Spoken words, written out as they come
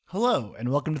Hello, and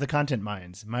welcome to the Content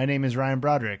Mines. My name is Ryan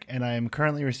Broderick, and I am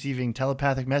currently receiving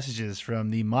telepathic messages from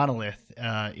the Monolith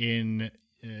where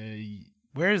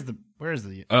is the...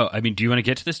 Oh, I mean, do you want to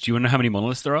get to this? Do you want to know how many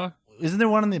monoliths there are? Isn't there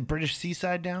one on the British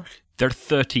seaside now? There are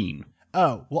 13.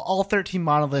 Oh, well, all 13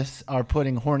 monoliths are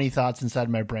putting horny thoughts inside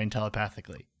my brain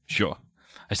telepathically. Sure.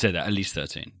 I said that, at least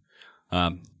 13.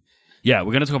 Yeah,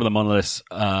 we're going to talk about the monoliths.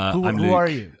 Who are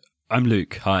you? I'm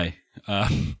Luke. Hi.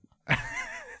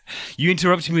 You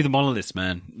interrupted me with the monoliths,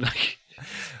 man.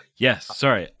 Yes,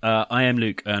 sorry. I am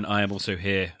Luke, and I am also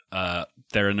here.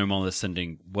 There are no monoliths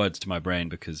sending words to my brain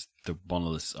because the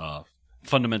monoliths are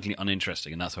fundamentally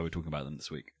uninteresting, and that's why we're talking about them this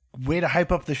week. Way to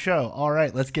hype up the show. All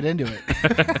right, let's get into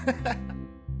it.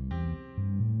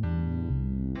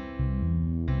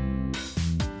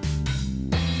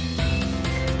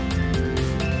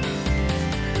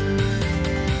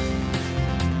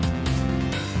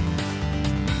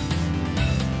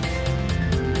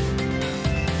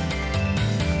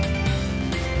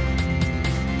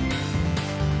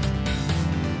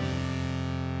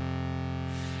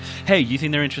 Hey, you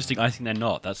think they're interesting? I think they're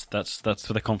not. That's where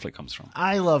the conflict comes from.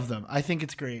 I love them. I think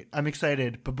it's great. I'm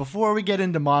excited. But before we get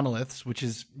into monoliths, which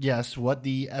is, yes, what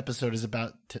the episode is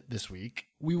about this week,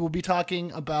 we will be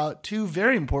talking about two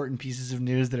very important pieces of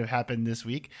news that have happened this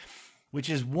week, which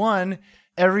is one,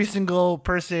 every single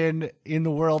person in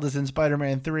the world is in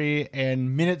Spider-Man 3.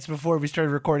 And minutes before we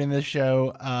started recording this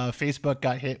show, Facebook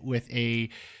got hit with a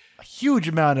huge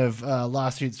amount of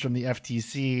lawsuits from the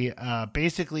FTC,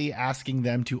 basically asking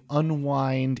them to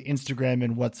unwind Instagram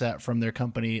and WhatsApp from their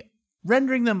company,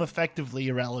 rendering them effectively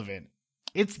irrelevant.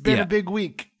 It's been a big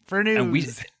week for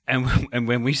news. And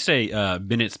when we say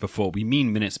minutes before, we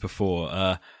mean minutes before.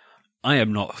 I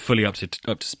am not fully up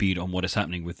to speed on what is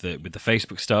happening with the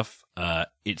Facebook stuff.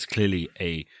 It's clearly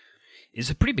a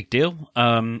pretty big deal.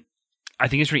 I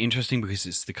think it's really interesting because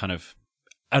it's the kind of,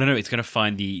 I don't know, it's going to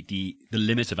find the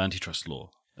limits of antitrust law,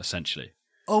 essentially.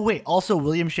 Oh, wait. Also,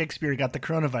 William Shakespeare got the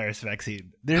coronavirus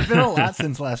vaccine. There's been a lot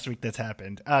since last week that's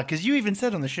happened. Because you even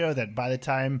said on the show that by the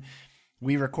time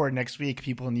we record next week,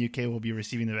 people in the UK will be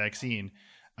receiving the vaccine.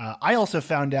 I also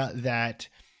found out that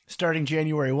starting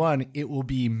January 1, it will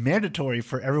be mandatory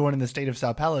for everyone in the state of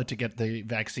Sao Paulo to get the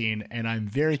vaccine. And I'm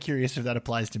very curious if that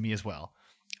applies to me as well.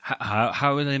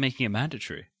 How are they making it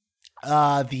mandatory?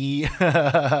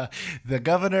 The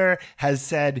governor has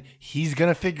said he's going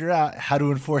to figure out how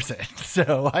to enforce it.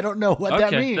 So I don't know what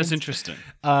that means. That's interesting.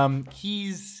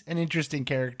 He's an interesting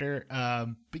character.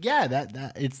 But yeah,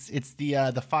 that it's the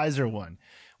Pfizer one,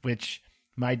 which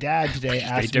my dad today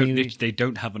asked me. They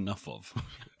don't have enough of.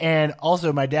 And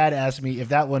also my dad asked me if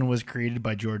that one was created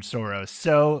by George Soros.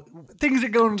 So things are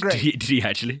going great. Did he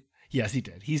actually? Yes, he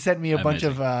did. He sent me a bunch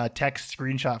of text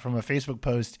screenshot from a Facebook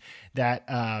post that,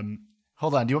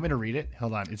 hold on. Do you want me to read it?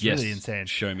 Hold on. It's really insane.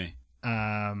 Show me.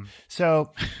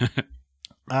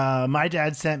 My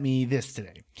dad sent me this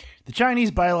today. The Chinese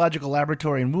biological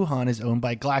laboratory in Wuhan is owned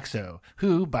by Glaxo,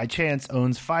 who, by chance,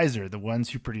 owns Pfizer, the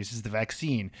ones who produces the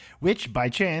vaccine, which, by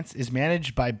chance, is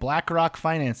managed by BlackRock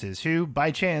Finances, who, by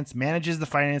chance, manages the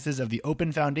finances of the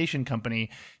Open Foundation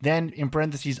Company, then, in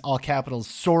parentheses, all capitals,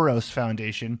 Soros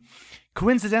Foundation.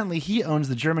 Coincidentally, he owns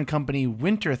the German company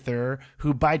Winterthur,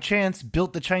 who, by chance,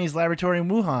 built the Chinese laboratory in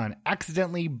Wuhan,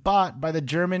 accidentally bought by the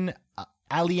German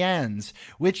Allianz,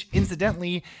 which,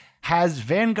 incidentally, has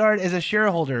Vanguard as a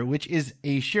shareholder, which is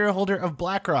a shareholder of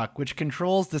BlackRock, which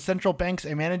controls the central banks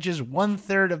and manages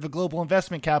 1/3 of the global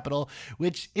investment capital,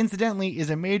 which incidentally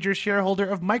is a major shareholder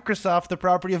of Microsoft, the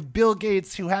property of Bill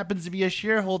Gates, who happens to be a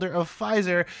shareholder of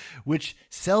Pfizer, which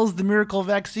sells the miracle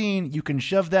vaccine. You can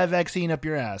shove that vaccine up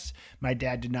your ass. My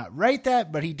dad did not write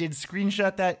that, but he did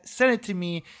screenshot that, send it to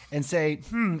me, and say,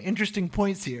 interesting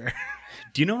points here.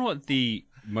 Do you know what the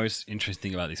most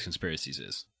interesting thing about these conspiracies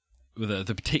is?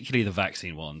 Particularly the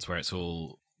vaccine ones, where it's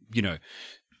all,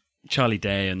 Charlie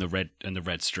Day and the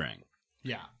red string.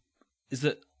 Yeah, is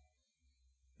that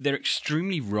they're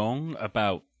extremely wrong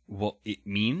about what it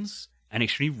means, and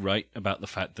extremely right about the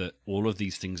fact that all of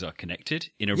these things are connected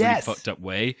in a really fucked up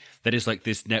way. That is like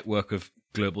this network of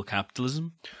global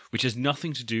capitalism, which has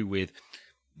nothing to do with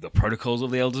the protocols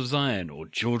of the Elders of Zion or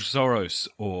George Soros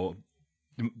or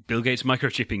Bill Gates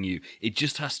microchipping you. It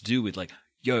just has to do with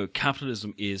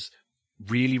capitalism is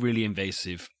really, really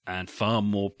invasive and far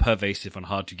more pervasive and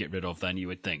hard to get rid of than you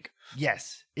would think.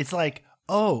 Yes. It's like,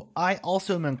 I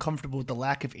also am uncomfortable with the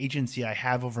lack of agency I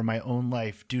have over my own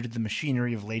life due to the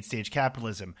machinery of late-stage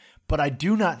capitalism. But I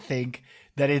do not think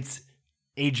that it's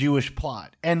a Jewish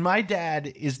plot. And my dad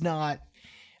is not...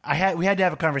 We had to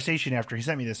have a conversation after he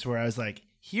sent me this where I was like,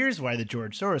 here's why the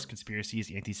George Soros conspiracy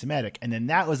is anti-Semitic. And then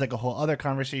that was like a whole other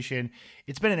conversation.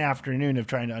 It's been an afternoon of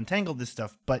trying to untangle this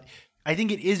stuff, but I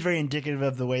think it is very indicative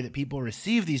of the way that people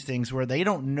receive these things, where they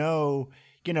don't know,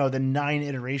 you know, the 9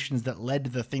 iterations that led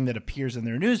to the thing that appears in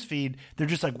their newsfeed. They're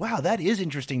just like, wow, that is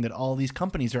interesting that all these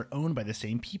companies are owned by the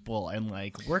same people and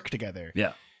like work together.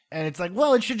 Yeah. And it's like,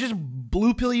 well, it should just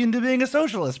blue pill you into being a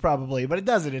socialist probably, but it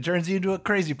doesn't. It turns you into a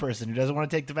crazy person who doesn't want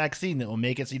to take the vaccine that will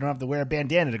make it so you don't have to wear a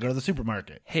bandana to go to the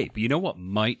supermarket. Hey, but you know what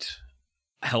might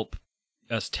help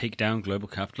us take down global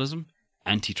capitalism?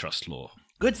 Antitrust law.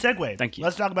 Good segue. Thank you.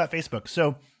 Let's talk about Facebook.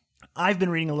 So I've been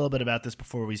reading a little bit about this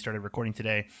before we started recording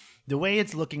today. The way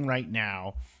it's looking right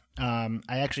now, I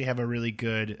actually have a really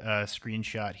good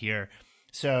screenshot here.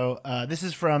 So this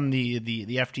is from the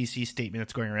FTC statement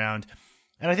that's going around.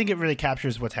 And I think it really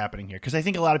captures what's happening here, because I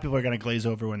think a lot of people are going to glaze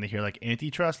over when they hear like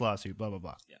antitrust lawsuit, blah, blah,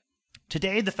 blah. Yeah.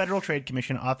 Today, the Federal Trade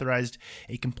Commission authorized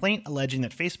a complaint alleging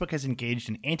that Facebook has engaged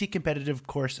in anti-competitive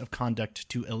course of conduct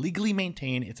to illegally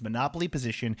maintain its monopoly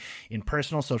position in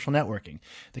personal social networking.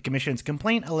 The Commission's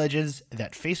complaint alleges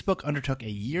that Facebook undertook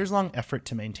a years-long effort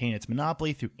to maintain its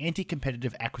monopoly through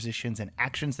anti-competitive acquisitions and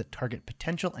actions that target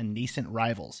potential and nascent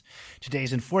rivals.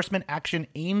 Today's enforcement action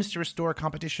aims to restore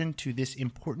competition to this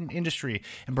important industry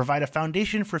and provide a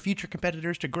foundation for future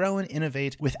competitors to grow and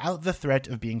innovate without the threat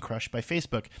of being crushed by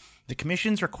Facebook. The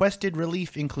Commission's requested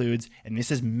relief includes, and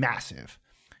this is massive,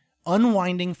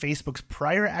 unwinding Facebook's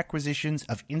prior acquisitions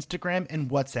of Instagram and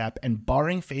WhatsApp and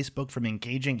barring Facebook from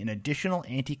engaging in additional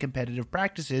anti-competitive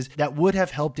practices that would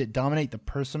have helped it dominate the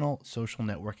personal social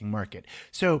networking market.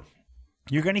 So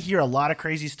you're going to hear a lot of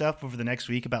crazy stuff over the next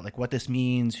week about like what this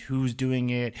means, who's doing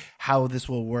it, how this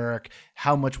will work,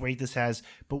 how much weight this has.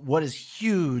 But what is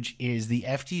huge is the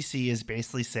FTC is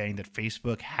basically saying that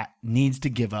Facebook needs to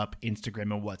give up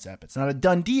Instagram and WhatsApp. It's not a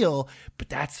done deal, but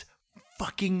that's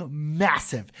fucking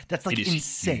massive. That's like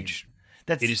insane. Huge.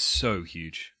 It is so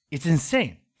huge. It's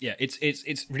insane. Yeah,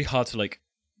 it's really hard to like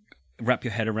wrap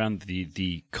your head around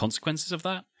the consequences of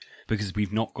that, because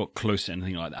we've not got close to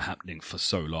anything like that happening for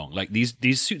so long. Like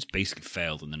these suits basically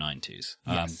failed in the 90s.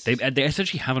 Yes. They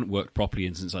essentially haven't worked properly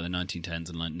since like the 1910s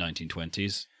and like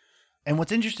 1920s. And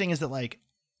what's interesting is that like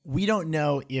we don't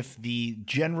know if the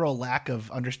general lack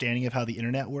of understanding of how the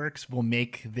internet works will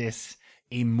make this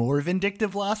a more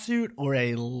vindictive lawsuit or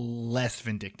a less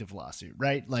vindictive lawsuit,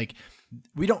 right? Like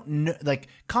we don't know, like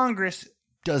Congress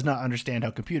does not understand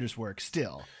how computers work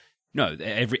still. No,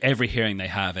 every hearing they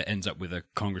have, it ends up with a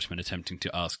congressman attempting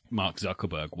to ask Mark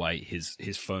Zuckerberg why his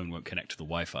phone won't connect to the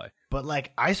Wi-Fi. But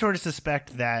like, I sort of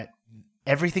suspect that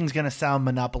everything's going to sound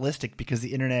monopolistic because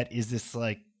the internet is this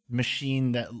like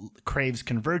machine that craves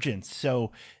convergence.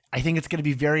 So I think it's going to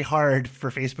be very hard for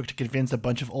Facebook to convince a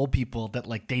bunch of old people that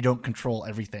like they don't control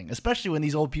everything, especially when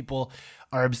these old people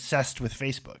are obsessed with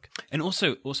Facebook. And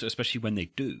also especially when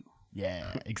they do.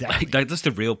 Yeah, exactly. Like, that's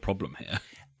the real problem here.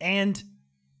 And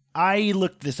I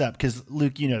looked this up because,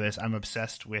 Luke, you know this. I'm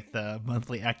obsessed with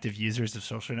monthly active users of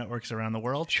social networks around the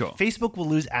world. Sure. Facebook will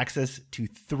lose access to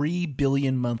 3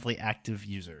 billion monthly active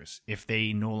users if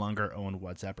they no longer own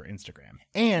WhatsApp or Instagram.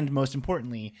 And most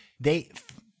importantly,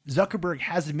 Zuckerberg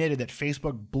has admitted that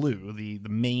Facebook Blue, the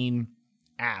main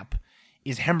app,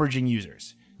 is hemorrhaging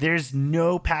users. There's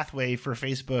no pathway for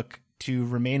Facebook to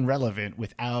remain relevant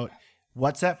without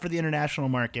WhatsApp for the international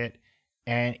market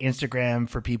and Instagram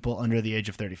for people under the age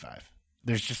of 35.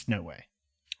 There's just no way.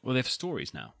 Well, they have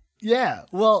stories now. Yeah,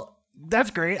 well,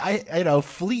 that's great. I know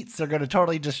fleets are going to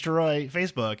totally destroy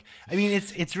Facebook. I mean,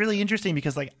 it's really interesting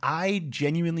because like I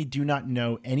genuinely do not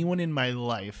know anyone in my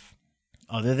life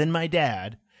other than my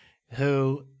dad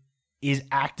who is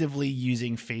actively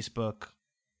using Facebook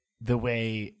the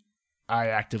way I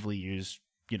actively use,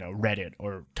 you know, Reddit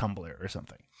or Tumblr or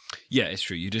something. Yeah, it's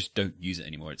true. You just don't use it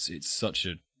anymore. It's such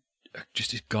a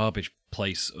garbage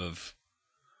place of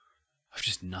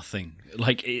just nothing.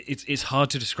 Like it's hard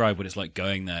to describe what it's like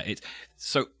going there. It's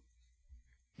so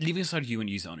leaving aside you and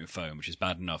use it on your phone, which is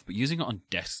bad enough, but using it on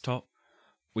desktop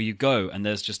where you go and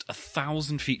there's just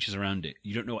 1,000 features around it.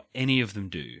 You don't know what any of them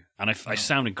do. And I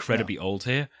sound incredibly old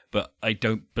here, but I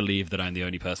don't believe that I'm the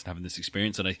only person having this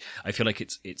experience. And I feel like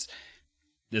it's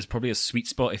there's probably a sweet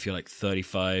spot if you're like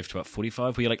 35 to about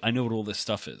 45 where you're like, I know what all this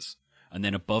stuff is. And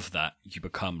then above that, you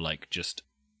become like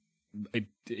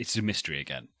it's a mystery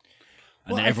again.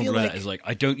 And then everyone below that is like,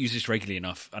 I don't use this regularly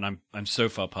enough, and I'm so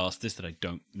far past this that I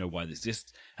don't know why this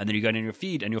exists. And then you go in your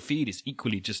feed, and your feed is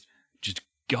equally just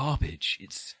garbage.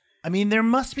 I mean, there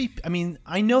must be. I mean,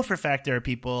 I know for a fact there are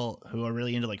people who are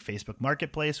really into like Facebook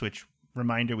Marketplace, which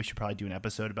reminder, we should probably do an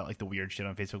episode about like the weird shit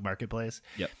on Facebook Marketplace.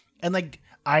 Yep. And like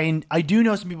I do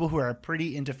know some people who are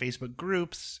pretty into Facebook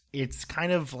groups. It's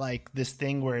kind of like this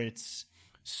thing where it's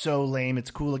so lame,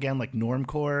 it's cool again, like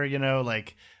normcore, you know,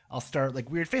 like I'll start like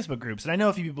weird Facebook groups. And I know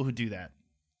a few people who do that.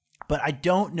 But I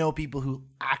don't know people who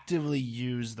actively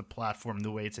use the platform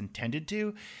the way it's intended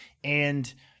to.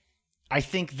 And I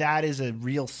think that is a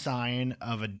real sign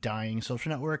of a dying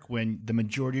social network when the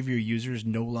majority of your users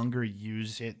no longer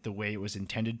use it the way it was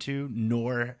intended to,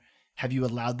 nor have you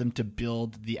allowed them to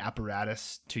build the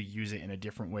apparatus to use it in a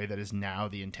different way that is now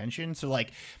the intention. So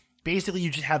like basically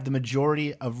you just have the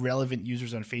majority of relevant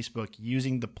users on Facebook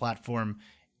using the platform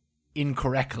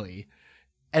incorrectly.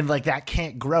 And like that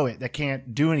can't grow it. That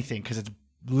can't do anything because it's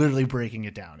literally breaking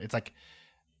it down. It's like,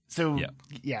 so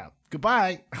yeah,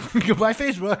 goodbye, goodbye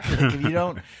Facebook. Like if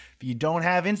you don't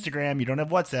have Instagram, you don't have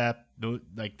WhatsApp.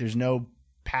 Like there's no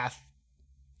path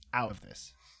out of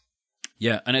this.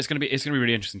 Yeah, and it's gonna be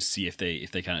really interesting to see if they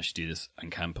can actually do this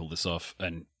and can pull this off.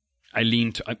 And I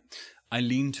lean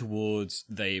towards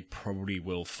they probably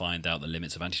will find out the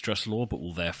limits of antitrust law, but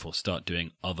will therefore start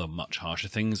doing other much harsher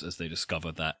things as they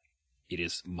discover that it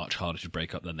is much harder to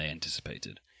break up than they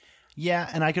anticipated. Yeah,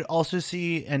 and I could also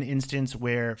see an instance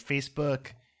where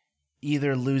Facebook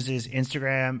either loses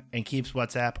Instagram and keeps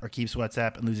WhatsApp, or keeps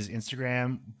WhatsApp and loses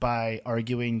Instagram by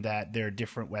arguing that they're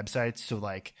different websites. So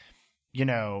like, you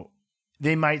know,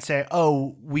 they might say,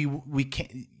 "Oh, you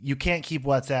can't keep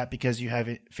WhatsApp because you have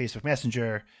Facebook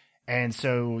Messenger, and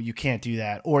so you can't do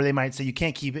that." Or they might say you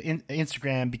can't keep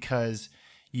Instagram because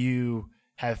you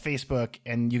have Facebook,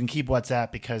 and you can keep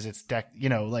WhatsApp because it's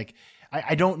like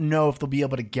I don't know if they'll be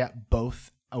able to get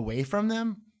both away from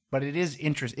them, but it is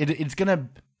interesting. It's gonna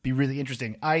be really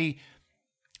interesting. I'm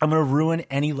gonna ruin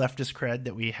any leftist cred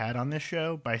that we had on this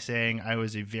show by saying I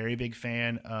was a very big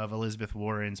fan of Elizabeth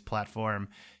Warren's platform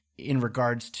in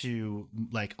regards to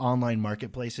like online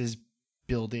marketplaces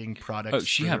building products. Oh,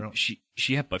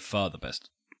 she had by far the best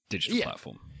digital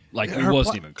platform. Like it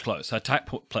wasn't even close. Her tech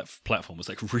platform was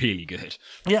like really good.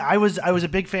 Yeah, I was a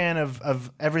big fan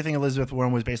of everything Elizabeth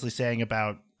Warren was basically saying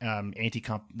about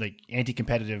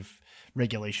anti-competitive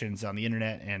regulations on the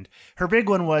internet, and her big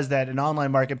one was that an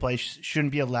online marketplace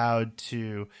shouldn't be allowed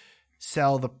to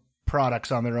sell the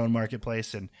products on their own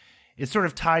marketplace, and it's sort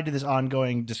of tied to this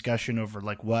ongoing discussion over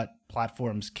like what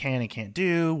platforms can and can't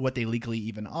do, what they legally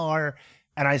even are,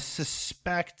 and I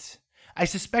suspect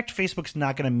Facebook's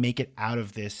not going to make it out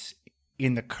of this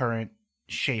in the current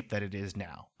shape that it is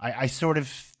now. I sort of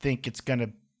think it's going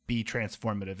to be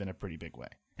transformative in a pretty big way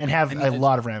and have a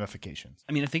lot of ramifications.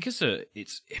 I mean, I think it's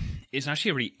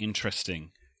actually a really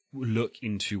interesting look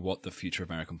into what the future of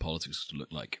American politics will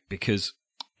look like, because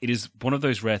it is one of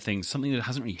those rare things, something that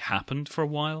hasn't really happened for a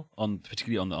while,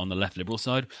 particularly on the left liberal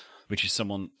side, which is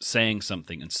someone saying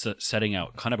something and setting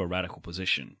out kind of a radical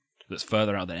position that's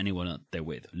further out than anyone they're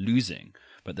with, losing,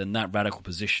 but then that radical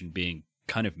position being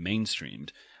kind of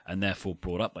mainstreamed and therefore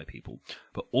brought up by people,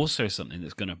 but also something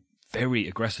that's going to very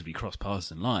aggressively cross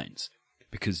partisan lines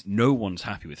because no one's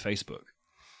happy with Facebook.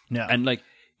 No. And like,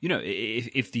 you know,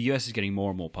 if the US is getting more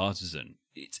and more partisan,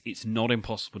 it's not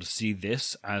impossible to see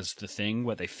this as the thing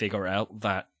where they figure out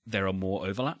that there are more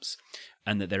overlaps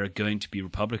and that there are going to be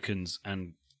Republicans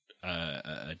and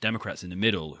Democrats in the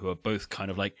middle who are both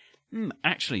kind of like,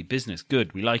 actually, business,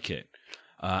 good, we like it.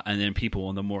 And then people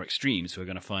on the more extremes who are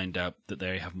going to find out that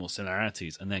they have more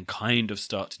similarities and then kind of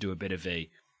start to do a bit of a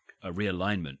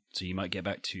realignment. So you might get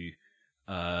back to,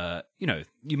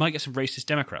 you might get some racist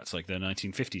Democrats like the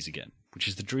 1950s again, which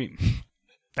is the dream.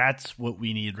 That's what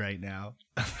we need right now.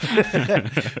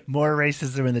 More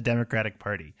racism in the Democratic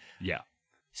Party. Yeah.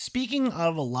 Speaking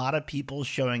of a lot of people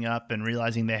showing up and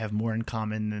realizing they have more in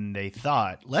common than they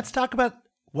thought, let's talk about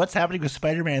what's happening with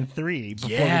Spider-Man 3 before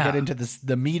we get into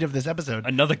the meat of this episode.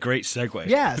 Another great segue.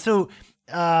 Yeah, so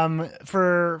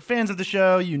for fans of the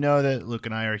show, you know that Luke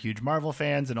and I are huge Marvel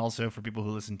fans, and also for people who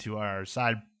listen to our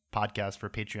side podcast for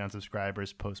Patreon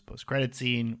subscribers, post-credit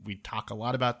scene, we talk a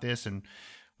lot about this, and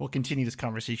we'll continue this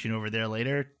conversation over there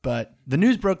later. But the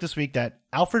news broke this week that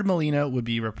Alfred Molina would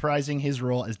be reprising his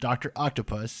role as Dr.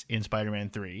 Octopus in Spider-Man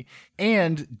 3.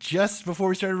 And just before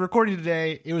we started recording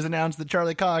today, it was announced that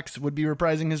Charlie Cox would be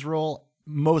reprising his role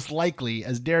most likely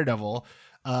as Daredevil,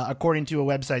 according to a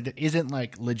website that isn't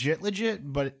like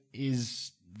legit, but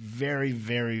is very,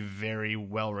 very, very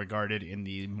well regarded in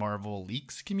the Marvel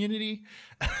leaks community.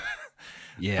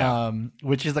 Yeah.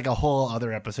 Which is like a whole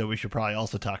other episode we should probably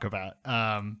also talk about.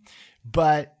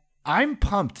 But I'm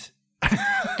pumped.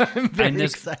 I'm very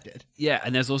excited. Yeah,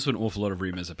 and there's also an awful lot of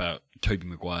rumors about Tobey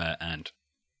Maguire and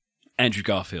Andrew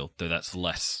Garfield, though that's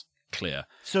less clear.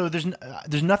 So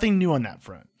there's nothing new on that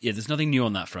front. Yeah, there's nothing new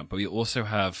on that front, but we also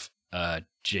have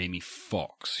Jamie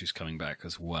Foxx, who's coming back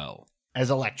as well. As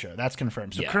Electro. That's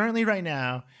confirmed. So Yeah. currently right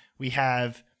now, we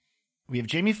have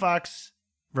Jamie Foxx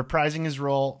reprising his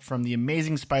role from The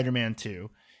Amazing Spider-Man 2,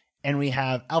 and we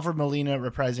have Alfred Molina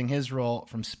reprising his role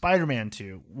from Spider-Man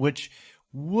 2, which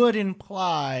would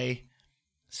imply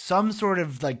some sort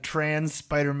of like trans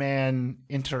Spider-Man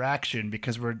interaction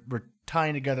because we're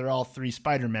tying together all three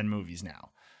Spider-Man movies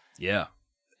now. Yeah.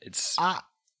 It's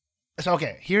so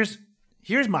okay, here's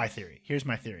my theory. Here's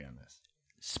my theory on this.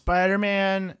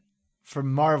 Spider-Man for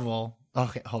Marvel.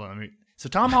 Okay, hold on. So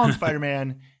Tom Holland's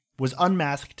Spider-Man was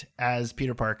unmasked as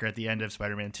Peter Parker at the end of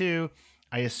Spider-Man 2.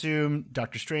 I assume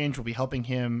Doctor Strange will be helping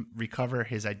him recover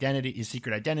his identity, his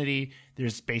secret identity.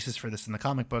 There's basis for this in the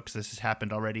comic books. This has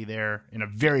happened already there in a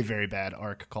very, very bad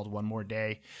arc called One More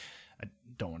Day. I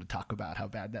don't want to talk about how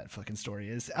bad that fucking story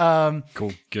is.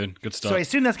 cool. Good stuff. So I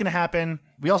assume that's going to happen.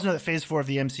 We also know that Phase 4 of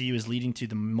the MCU is leading to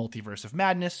the Multiverse of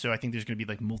Madness, so I think there's going to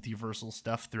be like multiversal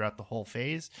stuff throughout the whole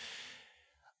phase.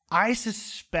 I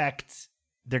suspect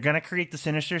they're going to create the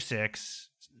Sinister Six.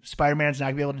 Spider-Man's not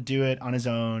going to be able to do it on his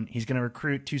own. He's going to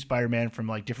recruit two Spider-Man from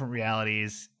like different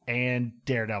realities and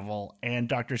Daredevil and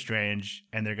Doctor Strange,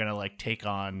 and they're going to like take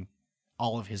on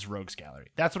all of his rogues gallery.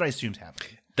 That's what I assume's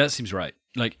happening. That seems right.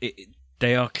 Like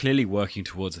they are clearly working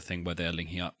towards a thing where they're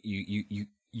linking up. You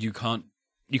can't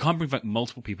bring back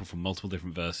multiple people from multiple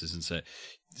different verses and say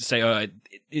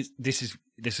this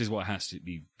is what it has to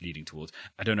be leading towards.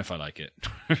 I don't know if I like it.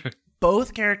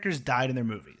 Both characters died in their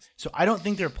movies, so I don't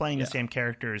think they're playing the same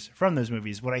characters from those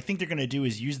movies. What I think they're going to do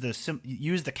is use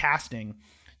the casting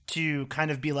to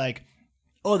kind of be like,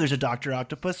 oh, there's a Dr.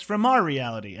 Octopus from our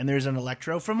reality, and there's an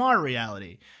Electro from our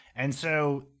reality. And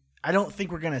so I don't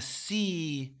think we're going to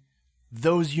see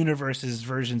those universes'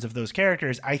 versions of those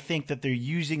characters. I think that they're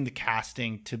using the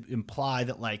casting to imply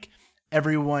that like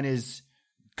everyone is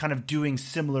kind of doing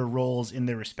similar roles in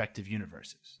their respective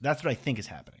universes. That's what I think is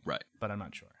happening. Right. But I'm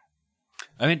not sure.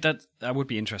 I mean, that would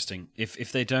be interesting. If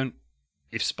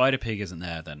Spider-Pig isn't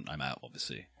there, then I'm out,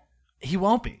 obviously. He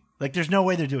won't be. Like, there's no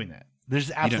way they're doing that.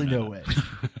 There's absolutely no way.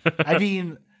 I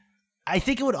mean, I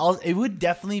think it would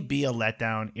definitely be a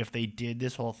letdown if they did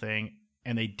this whole thing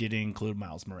and they didn't include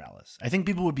Miles Morales. I think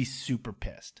people would be super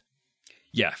pissed.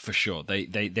 Yeah, for sure.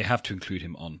 They have to include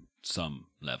him on some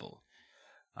level.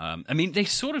 I mean, they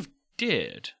sort of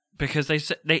did. Because they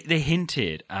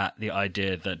hinted at the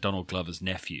idea that Donald Glover's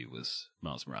nephew was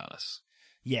Miles Morales.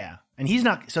 Yeah, and he's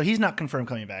not confirmed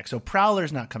coming back. So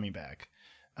Prowler's not coming back.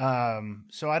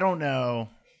 So I don't know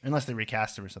unless they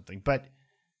recast him or something. But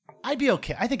I'd be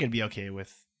okay. I think I'd be okay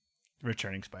with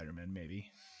returning Spider-Man.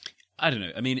 Maybe. I don't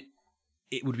know. I mean,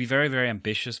 it would be very, very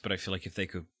ambitious. But I feel like if they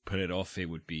could put it off, it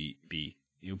would be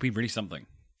really something.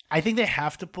 I think they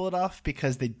have to pull it off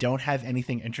because they don't have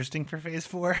anything interesting for Phase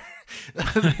 4.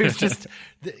 There's just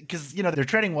because they're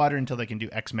treading water until they can do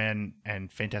X-Men and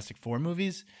Fantastic Four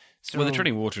movies. So, well, they're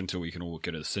treading water until we can all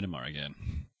go to the cinema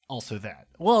again. Also that.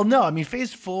 Well, no, I mean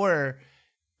Phase 4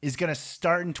 is going to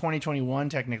start in 2021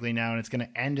 technically now, and it's going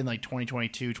to end in like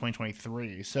 2022,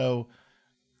 2023. So,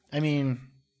 I mean,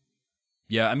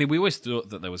 yeah, I mean we always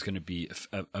thought that there was going to be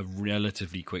a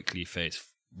relatively quick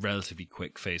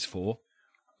Phase 4.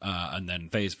 And then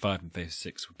Phase 5 and Phase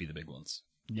 6 would be the big ones.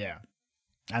 Yeah.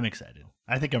 I'm excited.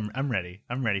 I think I'm ready.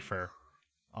 I'm ready for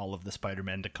all of the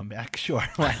Spider-Men to come back. Sure.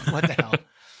 What the hell?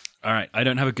 All right. I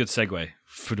don't have a good segue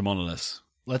for the Monoliths.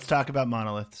 Let's talk about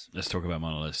Monoliths. Let's talk about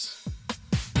Monoliths.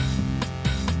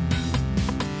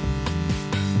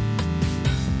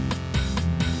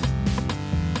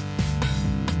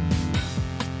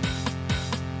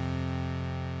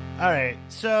 All right.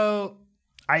 So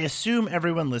I assume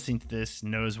everyone listening to this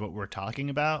knows what we're talking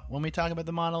about when we talk about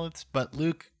the Monoliths, but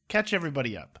Luke, catch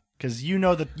everybody up because you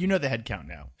know the head count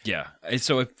now. Yeah.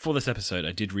 So for this episode,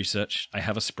 I did research. I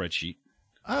have a spreadsheet.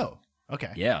 Oh,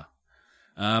 okay. Yeah.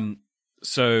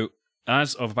 So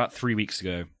as of about 3 weeks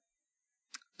ago,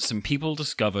 some people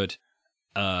discovered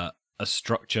a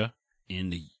structure in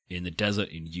the desert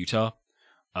in Utah,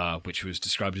 which was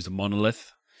described as a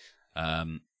monolith.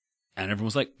 And everyone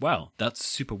was like, wow, that's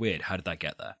super weird. How did that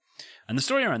get there? And the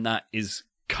story around that is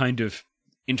kind of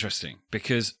interesting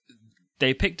because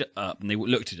they picked it up and they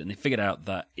looked at it and they figured out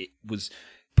that it was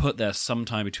put there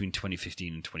sometime between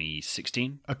 2015 and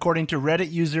 2016. According to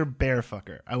Reddit user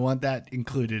Bearfucker. I want that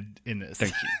included in this.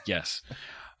 Thank you. Yes.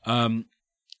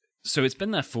 So it's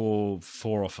been there for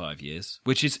 4 or 5 years,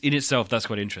 which is in itself, that's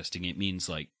quite interesting. It means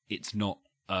like it's not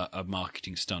a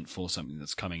marketing stunt for something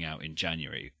that's coming out in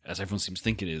January, as everyone seems to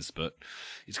think it is, but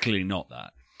it's clearly not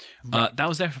that. That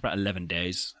was there for about 11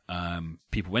 days.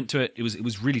 People went to it. It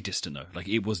was really distant though. Like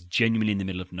it was genuinely in the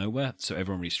middle of nowhere, so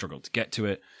everyone really struggled to get to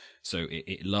it. So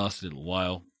it lasted a little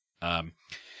while.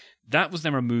 That was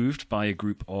then removed by a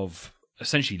group of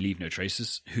essentially Leave No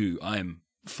Traces, who I am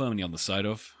firmly on the side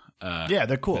of. Yeah,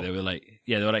 they're cool. They were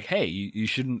like, hey, you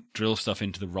shouldn't drill stuff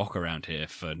into the rock around here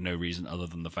for no reason other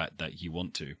than the fact that you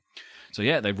want to. So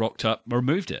yeah, they rocked up,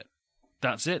 removed it.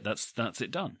 That's it. That's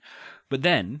it done. But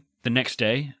then the next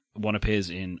day, one appears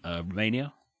in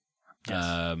Romania.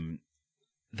 Yes.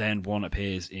 Then one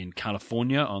appears in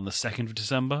California on the 2nd of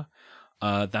December.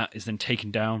 That is then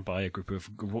taken down by a group of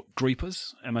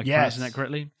groypers. Am I pronouncing that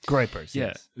correctly? Groypers,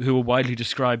 yes. Who are widely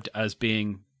described as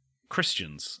being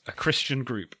Christians, a Christian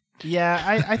group.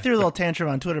 Yeah, I threw a little tantrum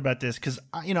on Twitter about this because,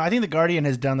 I think The Guardian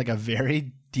has done like a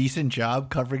very decent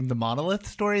job covering the Monolith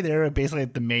story. They're basically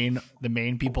the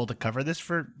main people to cover this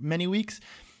for many weeks.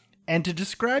 And to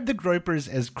describe the Groypers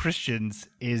as Christians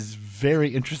is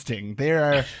very interesting.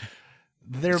 They're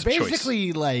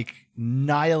basically like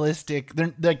nihilistic.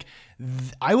 They're like,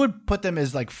 I would put them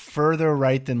as like further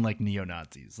right than like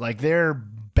neo-Nazis. Like they're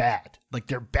bad. Like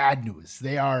they're bad news.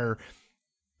 They are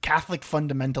Catholic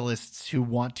fundamentalists who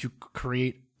want to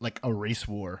create like a race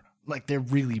war. Like they're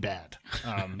really bad.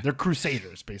 They're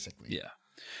crusaders, basically. Yeah.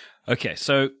 Okay,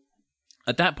 so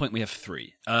at that point we have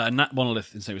 3. And that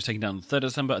monolith was taken down on the 3rd of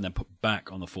December and then put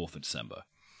back on the 4th of December.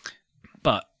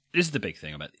 But this is the big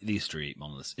thing about these 3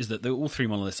 monoliths, is that all 3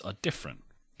 monoliths are different.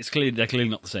 They're clearly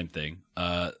not the same thing.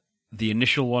 The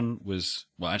initial one was,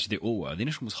 well, actually they all were. The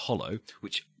initial one was hollow,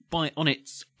 which on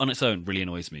its own really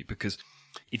annoys me because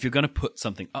if you're going to put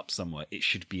something up somewhere, it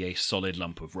should be a solid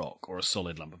lump of rock or a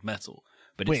solid lump of metal.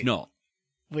 But it's not.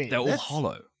 They're all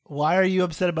hollow. Why are you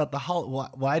upset about the hollow?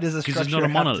 Why does a structure Because it's not a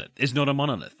monolith. It's not a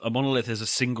monolith. A monolith is a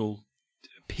single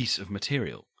piece of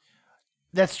material.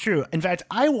 That's true. In fact,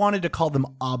 I wanted to call them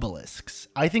obelisks.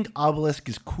 I think obelisk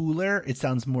is cooler. It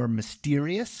sounds more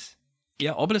mysterious.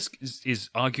 Yeah, obelisk is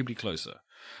arguably closer.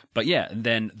 But yeah, and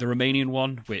then the Romanian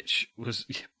one, which was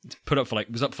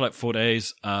up for 4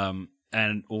 days,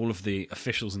 and all of the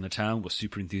officials in the town were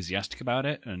super enthusiastic about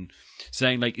it and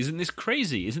saying like, "Isn't this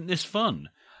crazy? Isn't this fun?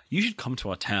 You should come to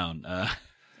our town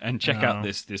and check out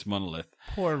this monolith."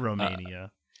 Poor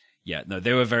Romania.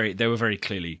 They were very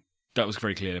clearly. That was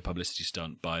very clearly a publicity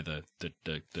stunt by the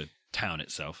town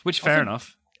itself, which fair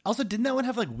enough. Also, didn't that one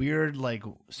have like weird like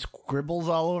scribbles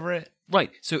all over it?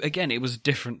 Right. So again, it was a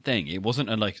different thing. It wasn't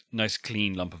a like nice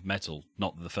clean lump of metal.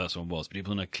 Not that the first one was, but it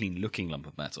wasn't a clean looking lump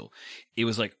of metal. It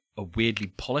was like a weirdly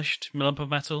polished lump of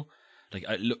metal. Like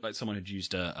it looked like someone had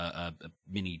used a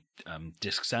mini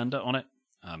disc sander on it.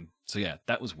 So yeah,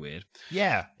 that was weird.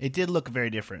 Yeah, it did look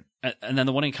very different. And then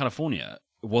the one in California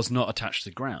was not attached to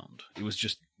the ground. It was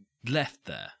just left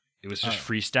there. It was just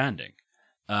freestanding.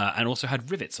 And also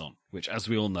had rivets on, which, as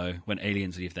we all know, when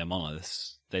aliens leave their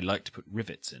monoliths, they like to put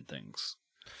rivets in things.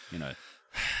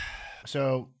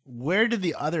 So where did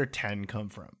the other 10 come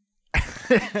from?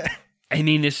 I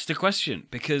mean, this is the question,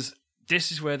 because this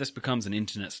is where this becomes an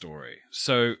internet story.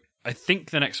 So I think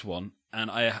the next one, and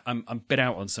I'm a bit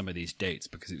out on some of these dates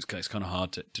because it's kind of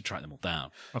hard to track them all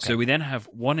down. Okay. So we then have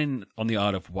one on the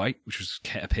Isle of Wight, which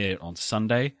appeared on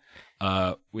Sunday,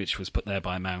 which was put there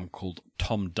by a man called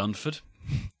Tom Dunford.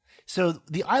 So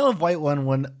the Isle of Wight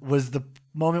one was the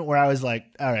moment where I was like,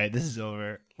 all right, this is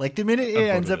over. Like the minute it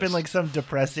ends up in like some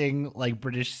depressing like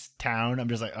British town, I'm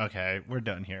just like, okay, we're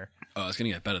done here. Oh, it's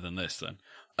going to get better than this then.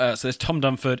 So there's Tom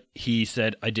Dunford. He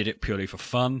said, I did it purely for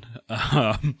fun.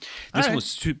 This one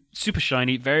was super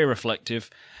shiny, very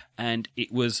reflective, and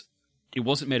it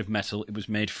wasn't made of metal. It was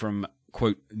made from,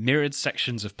 quote, mirrored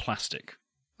sections of plastic.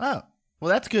 Oh, well,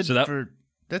 that's good.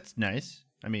 That's nice.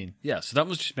 I mean, yeah, so that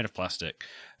was just made of plastic.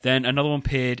 Then another one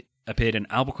appeared in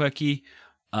Albuquerque.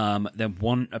 Then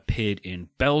one appeared in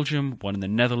Belgium, one in the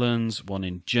Netherlands, one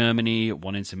in Germany,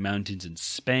 one in some mountains in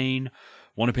Spain.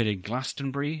 One appeared in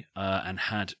Glastonbury and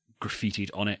had graffitied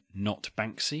on it, "Not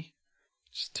Banksy,"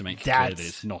 just to make it clear that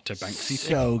it's not a Banksy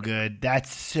thing. So good.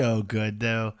 That's so good,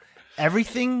 though.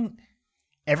 Everything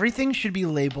should be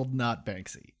labeled "Not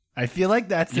Banksy." I feel like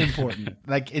that's important.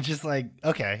 Like, it's just like,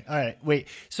 okay, all right, wait.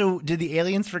 So did the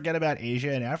aliens forget about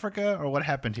Asia and Africa, or what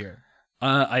happened here?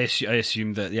 I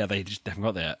assume that, yeah, they just haven't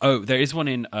got there. Oh, there is one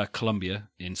in Colombia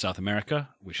in South America,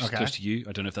 which is close to you.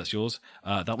 I don't know if that's yours.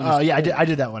 That one. Oh, yeah, I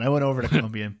did that one. I went over to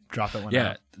Colombia and dropped that one.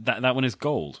 Yeah, that one is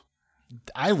gold.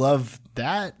 I love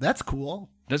that. That's cool.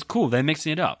 That's cool. They're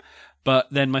mixing it up. But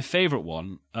then my favorite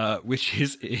one, which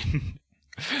is in,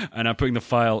 and I'm putting the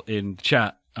file in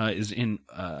chat, is in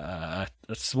a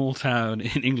small town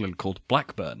in England called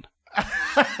Blackburn.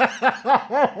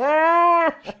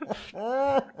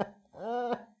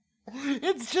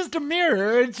 It's just a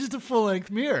mirror. It's just a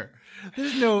full-length mirror.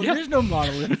 There's no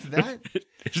monolith to that.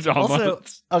 It's all Also,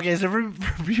 monoliths. okay, so for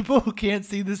people who can't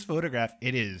see this photograph,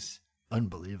 it is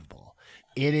unbelievable.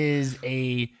 It is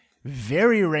a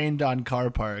very rained-on car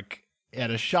park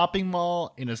at a shopping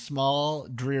mall in a small,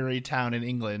 dreary town in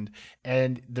England,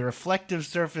 and the reflective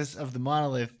surface of the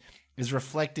monolith is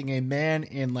reflecting a man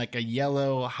in like a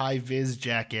yellow high-vis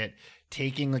jacket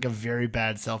taking like a very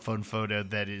bad cell phone photo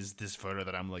that is this photo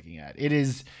that I'm looking at. It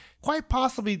is quite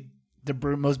possibly the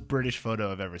most British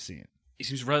photo I've ever seen. It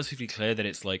seems relatively clear that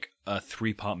it's like a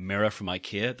 3-part mirror from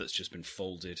IKEA that's just been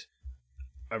folded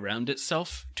around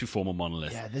itself to form a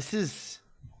monolith. Yeah, this is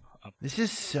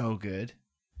so good.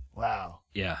 Wow.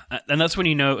 Yeah, and that's when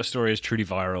you know a story is truly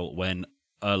viral, when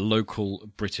a local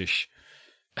British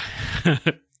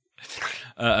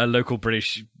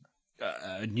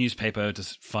newspaper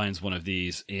just finds one of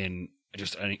these in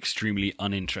just an extremely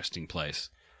uninteresting place.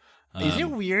 Is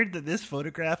it weird that this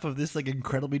photograph of this like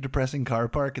incredibly depressing car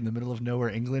park in the middle of nowhere,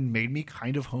 England, made me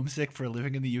kind of homesick for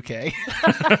living in the UK?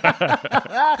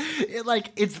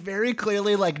 It's very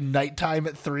clearly like nighttime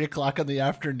at 3:00 in the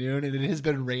afternoon, and it has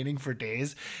been raining for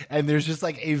days, and there's just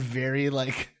like a very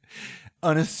like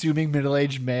unassuming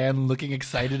middle-aged man looking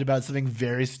excited about something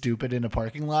very stupid in a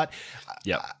parking lot.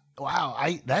 Yeah. Wow,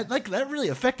 that really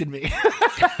affected me.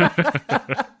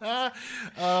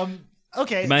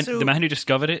 Okay, the man who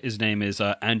discovered it, his name is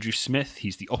Andrew Smith.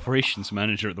 He's the operations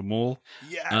manager at the mall.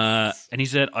 Yes. And he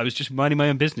said, I was just minding my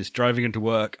own business, driving into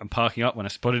work and parking up when I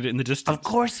spotted it in the distance. Of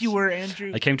course you were,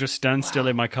 Andrew. I came to a standstill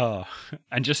in my car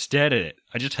and just stared at it.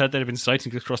 I just heard there had been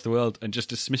sightings across the world and just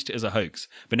dismissed it as a hoax.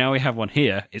 But now we have one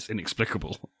here. It's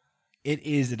inexplicable. It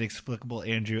is inexplicable,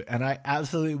 Andrew, and I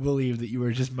absolutely believe that you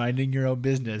were just minding your own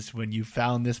business when you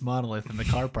found this monolith in the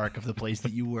car park of the place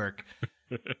that you work.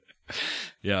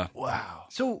 Yeah. Wow.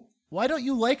 So why don't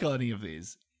you like any of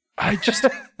these?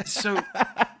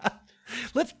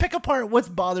 Let's pick apart what's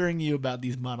bothering you about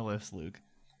these monoliths, Luke.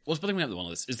 What's bothering me about the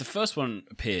monoliths is the first one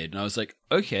appeared, and I was like,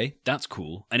 okay, that's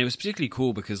cool. And it was particularly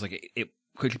cool because like it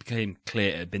quickly became clear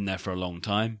it had been there for a long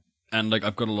time. And like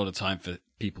I've got a lot of time for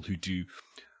people who do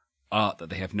art that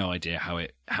they have no idea how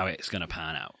it's going to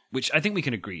pan out. Which I think we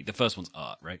can agree. The first one's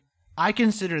art, right? I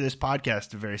consider this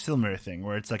podcast a very similar thing,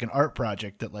 where it's like an art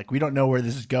project that like we don't know where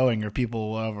this is going or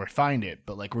people will ever find it,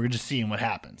 but like we're just seeing what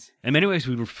happens. In many ways,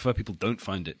 we would prefer people don't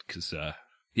find it because,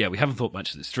 we haven't thought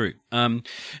much of this through.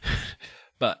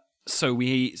 But so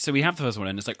we have the first one,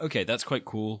 and it's like, okay, that's quite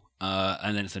cool.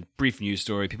 And then it's a brief news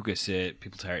story. People go see it,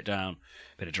 people tear it down,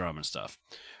 bit of drama and stuff.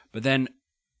 But then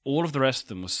all of the rest of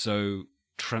them was so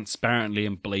transparently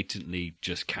and blatantly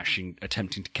just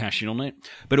attempting to cash in on it,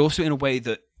 but also in a way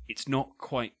that it's not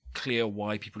quite clear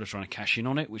why people are trying to cash in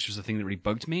on it, which was the thing that really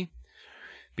bugged me,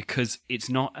 because it's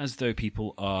not as though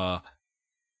people are,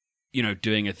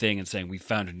 doing a thing and saying, we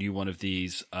found a new one of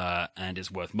these and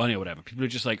it's worth money or whatever. People are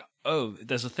just like, oh,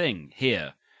 there's a thing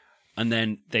here. And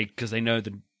then because they know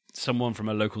that someone from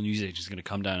a local news agent is going to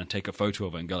come down and take a photo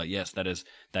of it and go like, yes, that is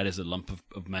a lump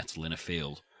of metal in a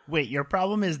field. Wait, your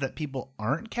problem is that people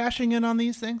aren't cashing in on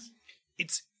these things?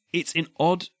 It's an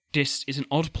odd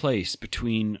place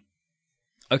between.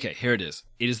 Okay, here it is.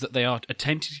 It is that they are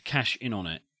attempting to cash in on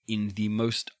it in the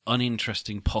most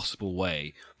uninteresting possible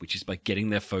way, which is by getting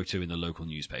their photo in the local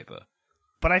newspaper.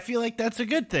 But I feel like that's a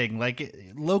good thing. Like,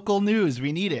 local news,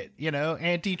 we need it.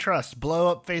 Antitrust, blow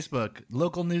up Facebook,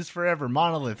 local news forever,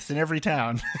 monoliths in every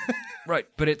town. Right,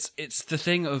 but it's the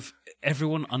thing of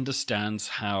everyone understands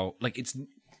how, like, it's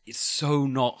so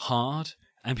not hard.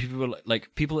 And people were like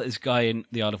this guy in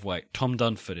The Art of White, Tom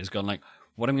Dunford, has gone like,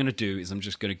 what I'm going to do is I'm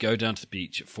just going to go down to the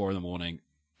beach at 4 a.m,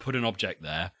 put an object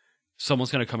there.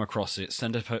 Someone's going to come across it,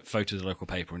 send a photo to the local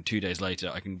paper, and 2 days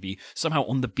later I can be somehow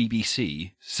on the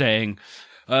BBC saying,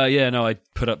 I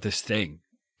put up this thing.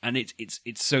 And it's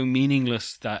so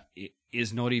meaningless that it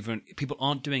is not even, people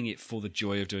aren't doing it for the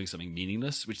joy of doing something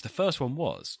meaningless, which the first one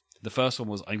was. The first one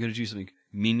was, I'm going to do something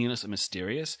meaningless and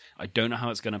mysterious. I don't know how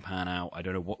it's going to pan out. I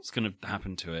don't know what's going to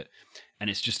happen to it. And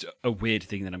it's just a weird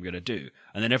thing that I'm going to do.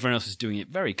 And then everyone else is doing it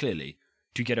very clearly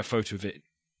to get a photo of it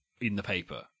in the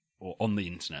paper or on the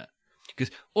internet. Because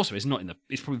also, it's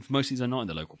probably, most of these are not in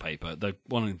the local paper. The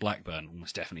one in Blackburn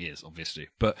almost definitely is, obviously.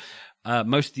 But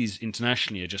most of these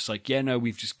internationally are just like,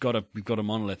 we've got a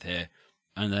monolith here.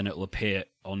 And then it'll appear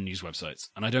on news websites.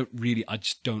 And I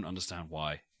just don't understand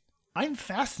why. I'm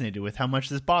fascinated with how much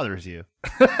this bothers you.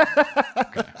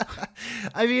 Okay.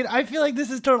 I mean, I feel like this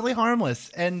is totally harmless.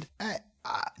 And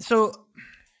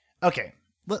okay.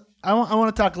 I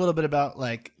want to talk a little bit about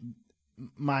like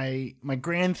my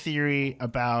grand theory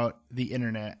about the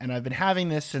internet, and I've been having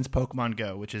this since Pokemon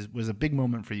Go, which was a big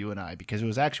moment for you and I, because it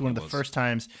was actually one of the first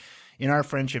times in our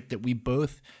friendship that we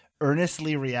both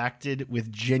earnestly reacted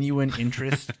with genuine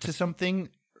interest to something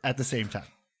at the same time.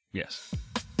 Yes.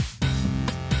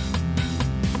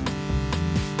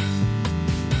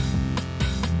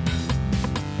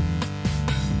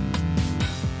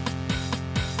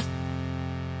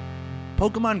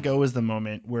 Pokemon Go was the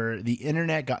moment where the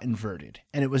internet got inverted,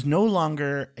 and it was no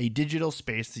longer a digital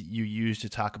space that you use to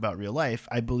talk about real life.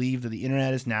 I believe that the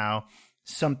internet is now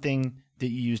something that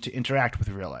you use to interact with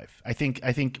real life. I think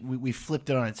we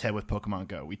flipped it on its head with Pokemon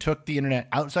Go. We took the internet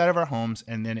outside of our homes,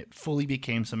 and then it fully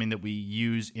became something that we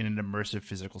use in an immersive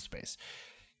physical space.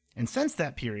 And since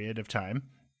that period of time,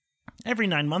 every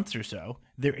 9 months or so,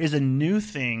 there is a new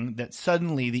thing that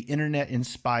suddenly the internet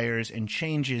inspires and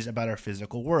changes about our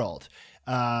physical world.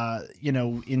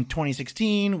 In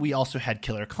 2016, we also had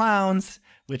killer clowns,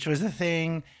 which was a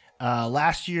thing.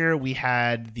 Last year, we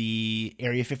had the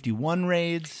Area 51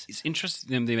 raids. It's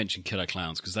interesting they mentioned killer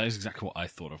clowns, because that is exactly what I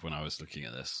thought of when I was looking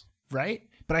at this. Right?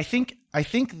 But I think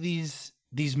these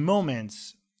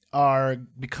moments are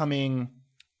becoming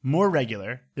more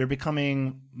regular. They're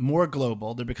becoming more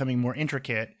global. They're becoming more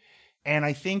intricate. And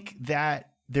I think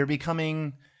that they're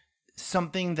becoming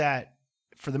something that,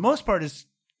 for the most part, is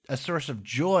a source of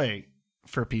joy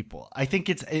for people. I think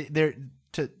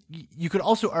you could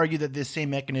also argue that this same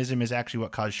mechanism is actually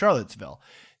what caused Charlottesville.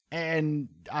 And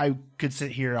I could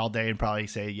sit here all day and probably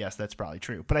say, yes, that's probably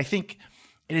true. But I think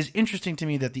it is interesting to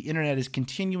me that the internet is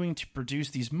continuing to produce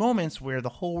these moments where the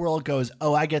whole world goes,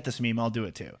 oh, I get this meme, I'll do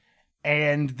it too.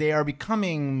 And they are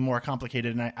becoming more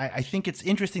complicated. And I think it's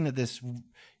interesting that this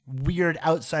weird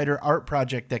outsider art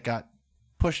project that got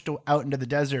pushed out into the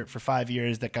desert for 5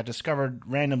 years, that got discovered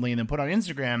randomly and then put on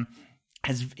Instagram,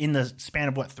 has, in the span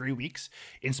of 3 weeks,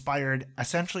 inspired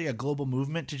essentially a global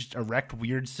movement to just erect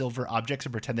weird silver objects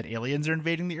and pretend that aliens are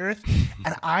invading the Earth.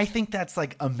 And I think that's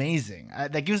amazing.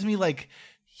 That gives me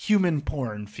human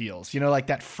porn feels, like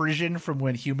that frisson from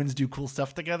when humans do cool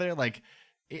stuff together.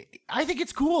 I think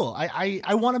it's cool.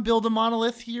 I want to build a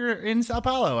monolith here in Sao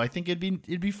Paulo. I think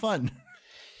it'd be fun.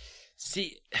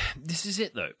 See, this is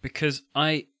it though, because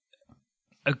I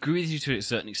agree with you to a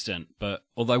certain extent, but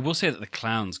although I will say that the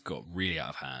clowns got really out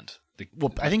of hand.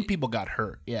 I think people got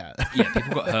hurt. Yeah, yeah,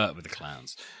 people got hurt with the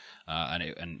clowns,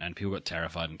 and people got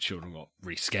terrified, and children got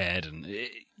really scared, and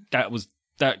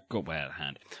that got way out of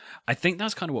hand. I think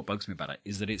that's kind of what bugs me about it,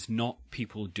 is that it's not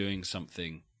people doing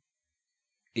something.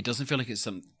 It doesn't feel like it's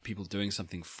some people doing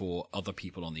something for other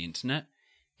people on the internet.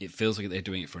 It feels like they're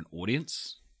doing it for an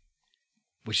audience,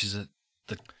 which is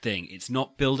the thing. It's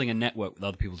not building a network with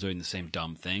other people doing the same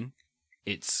dumb thing.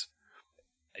 It's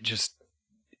just,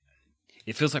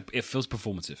 it feels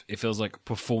performative. It feels like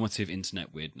performative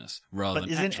internet weirdness rather than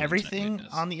actual internet weirdness. But isn't everything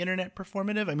on the internet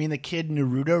performative? I mean, the kid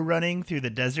Naruto running through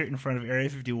the desert in front of Area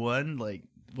 51,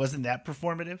 wasn't that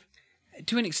performative?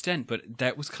 To an extent, but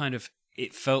that was kind of,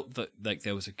 it felt that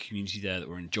there was a community there that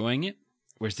were enjoying it,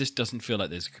 whereas this doesn't feel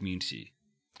like there's a community.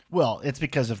 Well, it's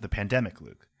because of the pandemic,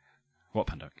 Luke. What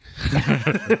pandemic?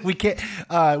 we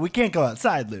can't go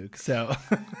outside, Luke. So,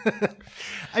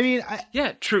 I mean,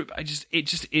 yeah, true. It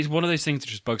just is one of those things that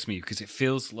just bugs me, because it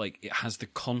feels like it has the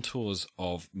contours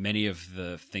of many of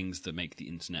the things that make the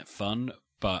internet fun,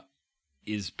 but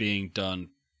is being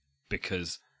done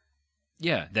because,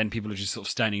 yeah, then people are just sort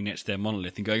of standing next to their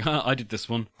monolith and going, I did this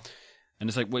one. And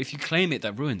it's like, well, if you claim it,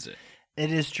 that ruins it.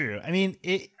 It is true. I mean,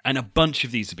 and a bunch of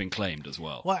these have been claimed as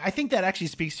well. Well, I think that actually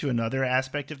speaks to another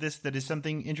aspect of this that is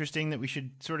something interesting that we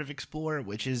should sort of explore,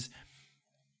 which is,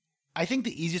 I think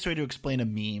the easiest way to explain a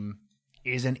meme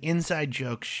is an inside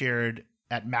joke shared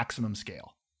at maximum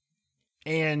scale.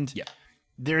 And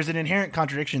there's an inherent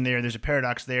contradiction there. There's a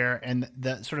paradox there. And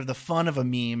the sort of the fun of a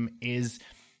meme is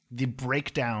the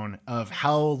breakdown of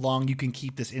how long you can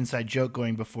keep this inside joke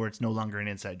going before it's no longer an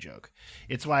inside joke.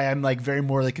 It's why I'm very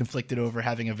morally conflicted over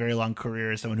having a very long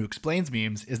career as someone who explains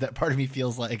memes, is that part of me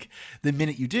feels like the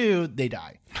minute you do, they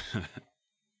die.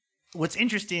 What's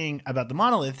interesting about the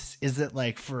monoliths is that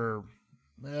for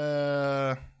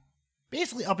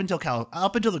basically up until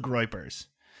the Groypers,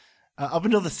 up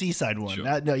until the seaside one. Sure.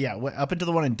 Up until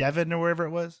the one in Devon or wherever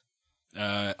it was.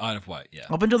 Isle of Wight, yeah.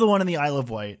 Up until the one in the Isle of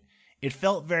Wight. It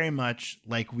felt very much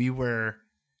like we were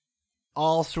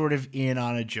all sort of in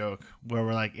on a joke where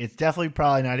we're like, it's definitely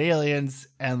probably not aliens,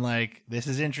 and this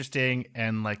is interesting,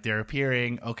 and they're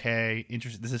appearing, okay,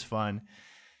 interesting, this is fun.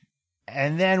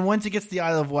 And then once it gets to the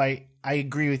Isle of Wight, I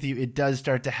agree with you, it does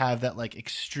start to have that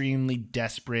extremely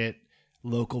desperate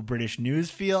local British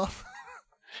news feel.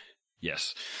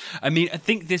 Yes. I mean, I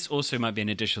think this also might be an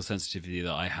additional sensitivity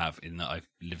that I have in that I've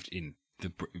lived in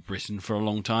Britain for a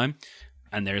long time,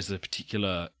 and there is a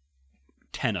particular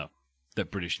tenor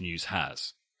that British news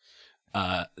has.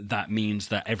 That means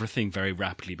that everything very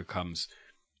rapidly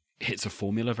hits a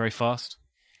formula very fast.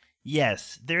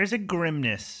 Yes, there is a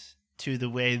grimness to the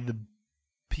way the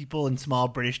people in small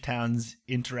British towns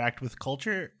interact with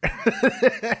culture.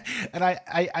 And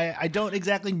I don't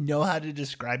exactly know how to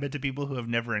describe it to people who have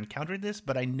never encountered this,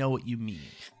 but I know what you mean.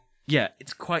 Yeah,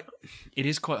 it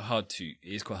is quite hard to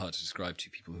describe to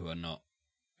people who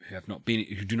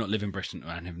do not live in Britain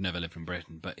and have never lived in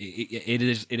Britain. But it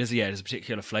is a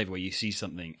particular flavor where you see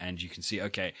something and you can see,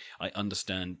 okay, I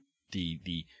understand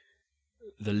the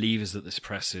levers that this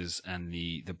presses and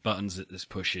the buttons that this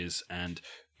pushes and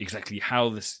exactly how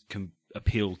this can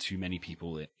appeal to many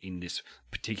people in this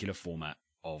particular format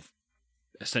of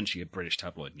essentially a British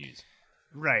tabloid news.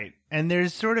 Right. And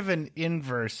there's sort of an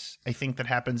inverse, I think, that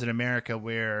happens in America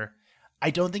where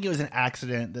I don't think it was an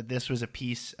accident that this was a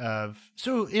piece of...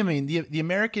 So, I mean, the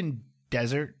American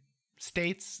desert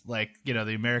states, like, the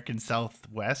American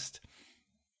Southwest,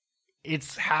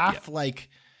 it's half like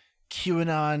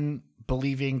QAnon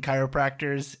believing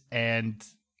chiropractors and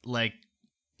like,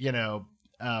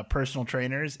 personal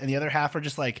trainers, and the other half are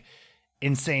just like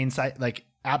insane, like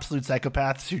absolute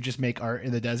psychopaths who just make art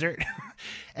in the desert.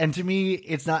 And to me,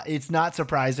 it's not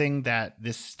surprising that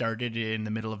this started in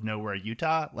the middle of nowhere,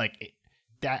 Utah, like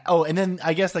that. Oh, and then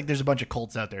I guess like there's a bunch of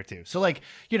cults out there too. So like,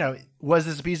 was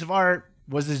this a piece of art?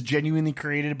 Was this genuinely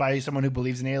created by someone who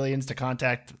believes in aliens to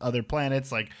contact other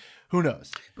planets? Like, who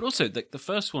knows? But also, the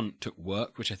first one took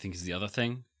work, which I think is the other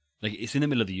thing. Like, it's in the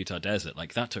middle of the Utah desert.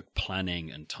 Like, that took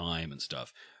planning and time and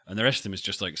stuff. And the rest of them is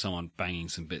just like someone banging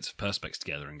some bits of perspex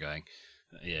together and going,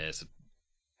 yeah, it's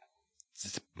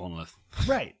a monolith.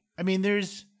 Right. I mean,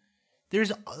 there's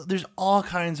all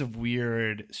kinds of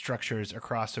weird structures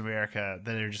across America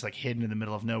that are just like hidden in the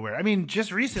middle of nowhere. I mean,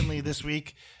 just recently this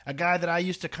week, a guy that I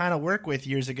used to kind of work with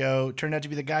years ago turned out to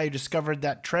be the guy who discovered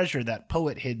that treasure that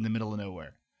poet hid in the middle of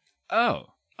nowhere. Oh,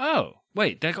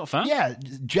 wait, that got found? Yeah,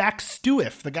 Jack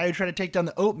Stewiff, the guy who tried to take down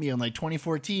the oatmeal in like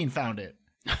 2014, found it.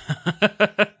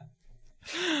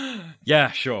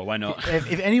 Yeah, sure, why not?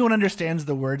 If anyone understands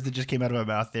the words that just came out of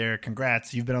my mouth there,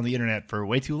 congrats, you've been on the internet for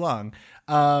way too long.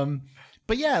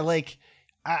 But yeah, like,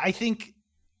 I think,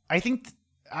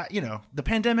 the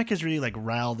pandemic has really like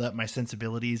riled up my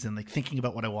sensibilities and like thinking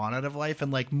about what I want out of life,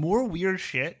 and like more weird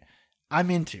shit I'm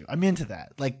into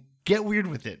that. Like, get weird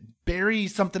with it. Bury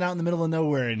something out in the middle of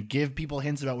nowhere and give people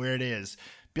hints about where it is.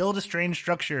 Build a strange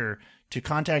structure to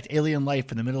contact alien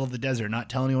life in the middle of the desert, not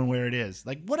tell anyone where it is.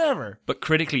 Like, whatever. But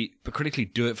critically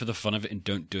do it for the fun of it, and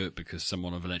don't do it because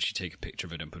someone will eventually take a picture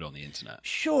of it and put it on the internet.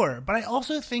 Sure, but I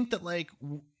also think that, like,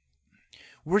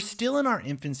 we're still in our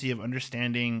infancy of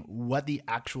understanding what the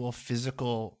actual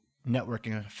physical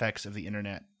networking effects of the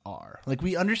internet are. Like,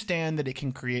 we understand that it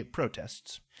can create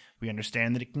protests. We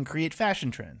understand that it can create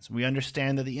fashion trends. We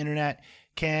understand that the internet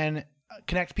can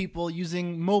connect people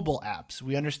using mobile apps.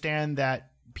 We understand that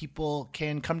people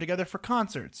can come together for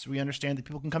concerts. We understand that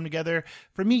people can come together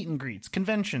for meet and greets,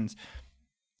 conventions.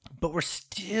 But we're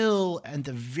still at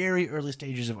the very early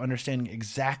stages of understanding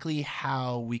exactly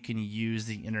how we can use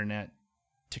the internet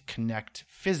to connect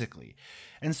physically.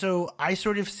 And so I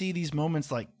sort of see these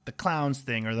moments like the clowns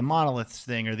thing or the monoliths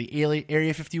thing or the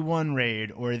Area 51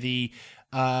 raid or the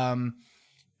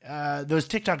those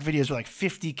TikTok videos where like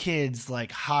 50 kids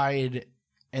like hide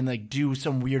and like do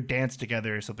some weird dance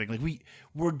together or something. Like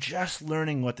we're just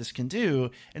learning what this can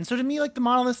do. And so to me, like the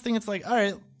monoliths thing, it's like, all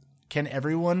right, can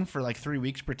everyone for like 3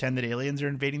 weeks pretend that aliens are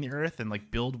invading the earth and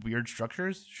like build weird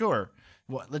structures? Sure.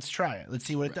 Let's try it. Let's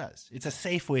see what it does. It's a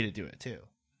safe way to do it too.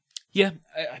 Yeah,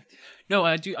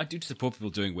 I do support people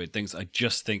doing weird things. I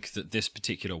just think that this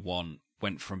particular one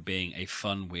went from being a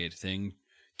fun, weird thing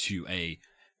to a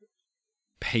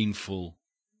painful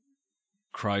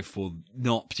cry for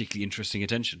not particularly interesting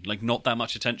attention, like not that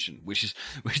much attention, which is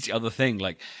the other thing.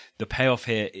 Like the payoff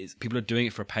here is people are doing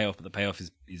it for a payoff, but the payoff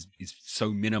is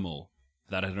so minimal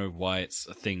that I don't know why it's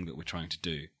a thing that we're trying to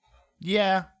do.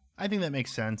 Yeah, I think that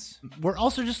makes sense. We're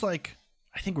also just like,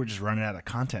 I think we're just running out of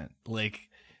content. Like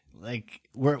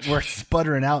we're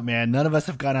sputtering out, man. None of us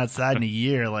have gone outside in a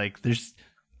year. Like there's,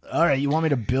 all right, you want me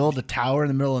to build a tower in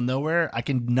the middle of nowhere? I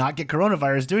can not get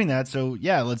coronavirus doing that. So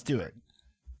yeah, let's do it.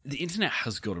 The internet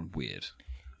has gotten weird.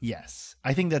 Yes,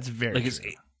 I think that's very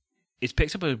true. It's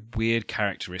picked up a weird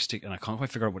characteristic, and I can't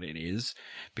quite figure out what it is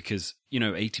because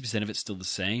 80% of it's still the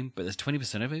same, but there's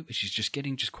 20% of it which is just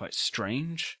getting quite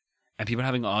strange, and people are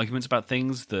having arguments about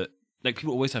things that like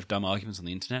people always have dumb arguments on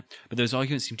the internet, but those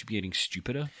arguments seem to be getting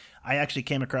stupider. I actually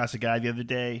came across a guy the other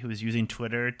day who was using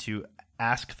Twitter to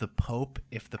ask the Pope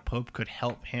if the Pope could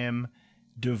help him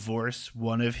divorce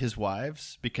one of his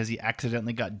wives because he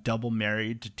accidentally got double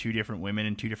married to two different women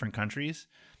in two different countries.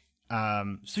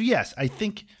 So yes, I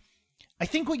think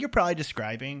what you're probably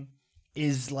describing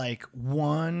is like,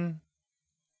 one,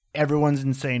 everyone's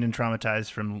insane and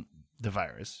traumatized from the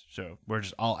virus, so we're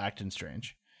just all acting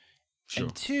strange. Sure.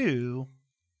 And two,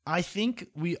 I think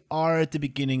we are at the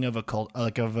beginning of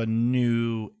a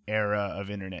new era of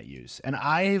internet use. And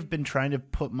I have been trying to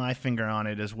put my finger on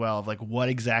it as well, of like what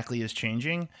exactly is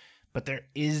changing. But there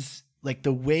is, like,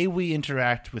 the way we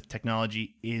interact with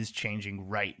technology is changing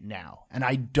right now. And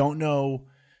I don't know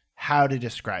how to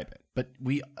describe it, but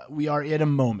we are at a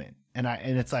moment. And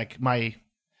it's like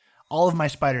all of my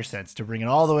spider sense, to bring it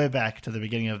all the way back to the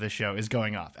beginning of this show, is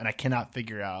going off, and I cannot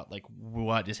figure out like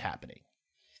what is happening.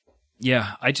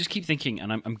 Yeah, I just keep thinking,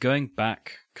 and I'm going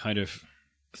back kind of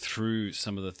through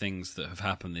some of the things that have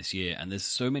happened this year, and there's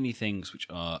so many things which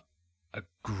are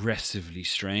aggressively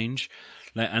strange.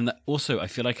 And also, I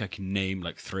feel like I can name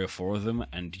like 3 or 4 of them,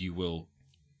 and you will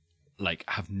like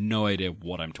have no idea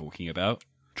what I'm talking about.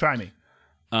 Try me.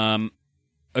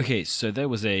 Okay, so there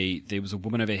was a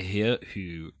woman over here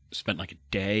who spent like a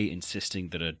day insisting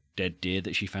that a dead deer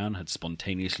that she found had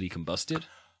spontaneously combusted.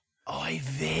 Oh, I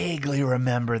vaguely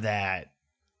remember that.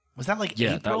 Was that like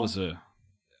April? April? That was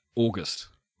August.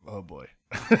 Oh boy.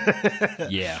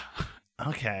 Yeah.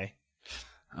 Okay.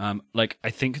 Like, I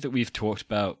think that we've talked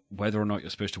about whether or not you're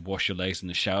supposed to wash your legs in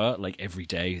the shower like every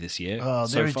day this year. Oh,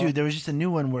 there was just a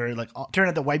new one where like turned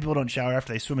out that white people don't shower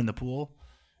after they swim in the pool,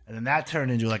 and then that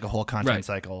turned into like a whole content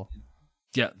cycle.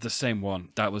 Yeah, the same one.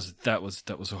 That was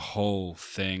a whole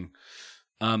thing.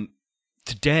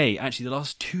 Today, actually, the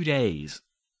last 2 days,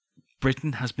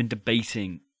 Britain has been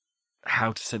debating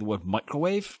how to say the word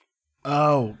microwave.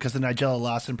 Oh, because of Nigella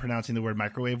Lawson pronouncing the word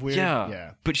microwave weird?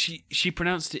 Yeah. But she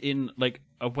pronounced it in like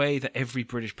a way that every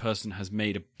British person has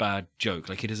made a bad joke.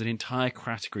 Like, it is an entire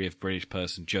category of British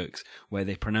person jokes where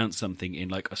they pronounce something in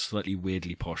like a slightly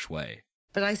weirdly posh way.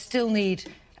 But I still need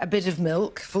a bit of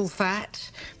milk, full fat,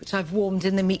 which I've warmed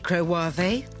in the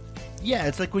microwave. Yeah,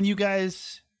 it's like when you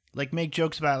guys like make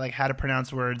jokes about like how to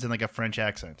pronounce words in like a French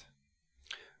accent.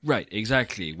 Right,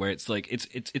 exactly. Where it's like it's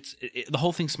the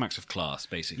whole thing smacks of class,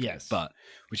 basically. Yes, but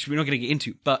which we're not going to get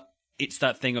into. But it's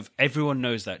that thing of everyone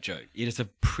knows that joke. It is a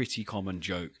pretty common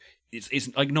joke.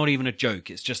 It's like not even a joke.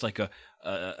 It's just like a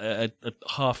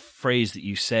half phrase that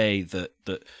you say that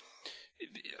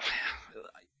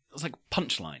it's like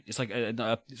punchline. It's like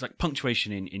it's like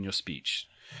punctuation in your speech.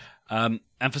 And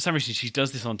for some reason, she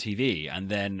does this on TV, and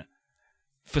then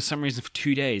for some reason, for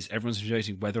 2 days, everyone's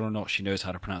debating whether or not she knows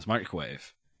how to pronounce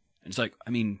microwave. And it's like, I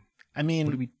mean,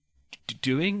 what are we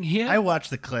doing here? I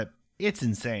watched the clip. It's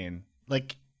insane.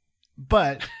 Like,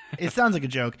 but it sounds like a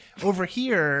joke. Over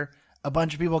here, a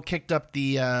bunch of people kicked up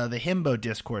the himbo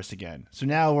discourse again. So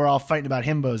now we're all fighting about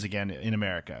himbos again in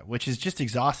America, which is just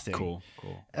exhausting. Cool.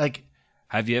 Like,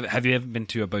 have you ever been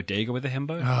to a bodega with a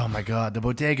himbo? Oh my god, the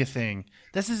bodega thing.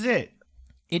 This is it.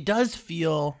 It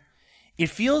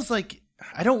feels like,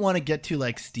 I don't want to get to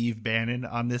like Steve Bannon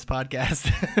on this podcast,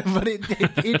 but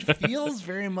it feels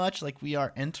very much like we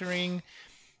are entering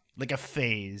like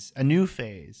a new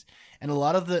phase. And a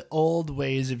lot of the old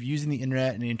ways of using the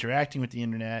internet and interacting with the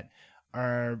internet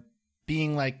are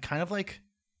being like kind of like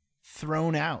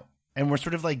thrown out. And we're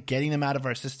sort of like getting them out of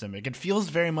our system. It feels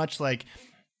very much like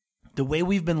the way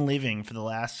we've been living for the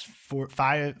last 4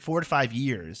 to 5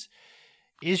 years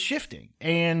is shifting.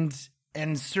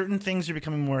 And certain things are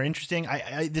becoming more interesting.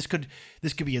 This could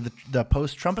be the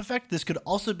post-Trump effect. This could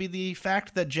also be the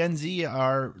fact that Gen Z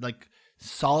are like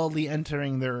solidly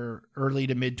entering their early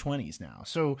to mid-20s now.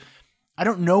 So I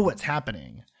don't know what's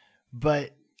happening,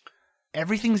 but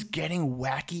everything's getting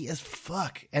wacky as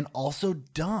fuck and also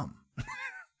dumb.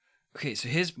 Okay, so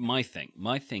here's my thing.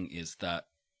 My thing is that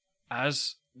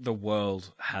as the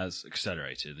world has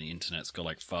accelerated and the internet's got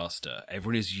like faster,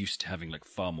 everyone is used to having like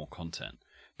far more content.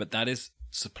 But that is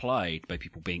supplied by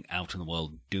people being out in the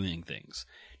world doing things.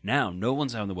 Now, no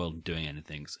one's out in the world doing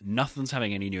anything. Nothing's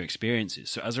having any new experiences.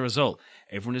 So as a result,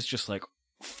 everyone is just like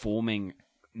forming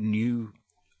new,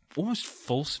 almost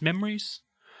false memories,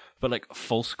 but like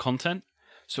false content.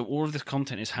 So all of this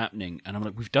content is happening, and I'm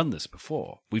like, we've done this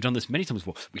before. We've done this many times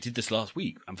before. We did this last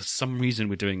week, and for some reason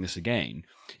we're doing this again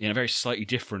in a very slightly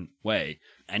different way.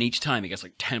 And each time it gets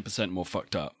like 10% more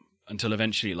fucked up until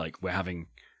eventually like we're having...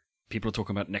 people are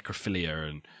talking about necrophilia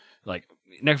and like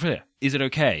necrophilia. Is it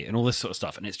okay? And all this sort of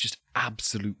stuff. And it's just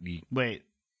absolutely. Wait.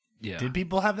 Yeah. Did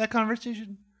people have that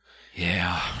conversation?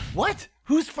 Yeah. What?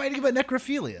 Who's fighting about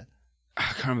necrophilia? I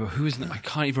can't remember who is. I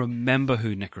can't even remember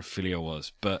who necrophilia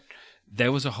was, but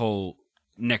there was a whole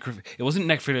It wasn't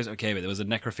necrophilia is okay, but there was a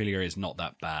necrophilia is not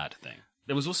that bad thing.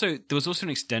 There was also an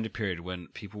extended period when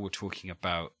people were talking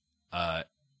about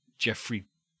Jeffrey.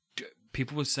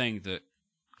 People were saying that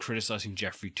criticizing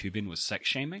Jeffrey Toobin was sex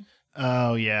shaming.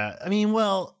 Oh yeah, I mean,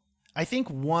 well, I think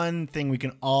one thing we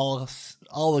can all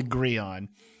agree on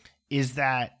is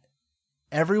that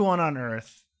everyone on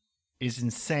Earth is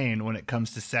insane when it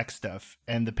comes to sex stuff,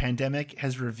 and the pandemic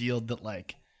has revealed that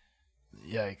like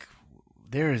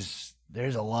there's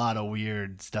a lot of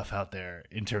weird stuff out there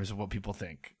in terms of what people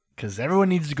think, because everyone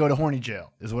needs to go to horny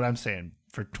jail is what I'm saying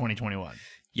for 2021.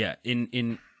 Yeah,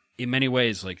 in many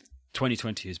ways, like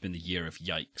 2020 has been the year of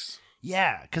yikes.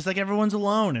 Yeah, because like everyone's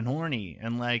alone and horny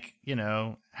and like, you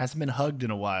know, hasn't been hugged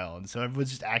in a while, and so everyone's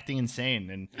just acting insane.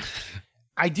 And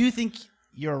I do think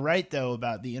you're right though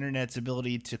about the internet's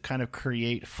ability to kind of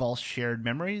create false shared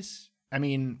memories. I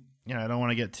mean, you know, I don't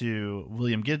want to get to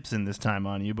William Gibson this time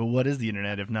on you, but what is the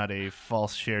internet if not a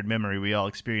false shared memory we all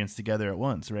experience together at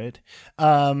once, right?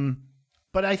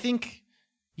 But I think,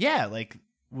 yeah, like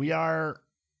we're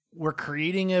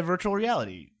creating a virtual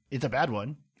reality. It's a bad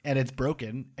one, and it's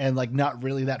broken, and like not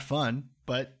really that fun,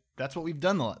 but that's what we've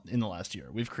done in the last year.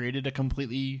 We've created a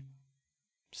completely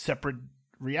separate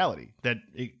reality that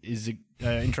is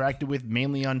interacted with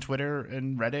mainly on Twitter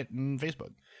and Reddit and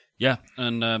Facebook. Yeah,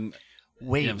 and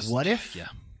wait, what if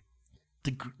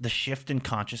the shift in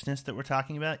consciousness that we're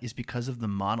talking about is because of the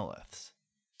monoliths?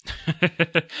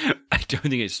 I don't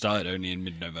think it started only in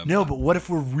mid-November. No, but what if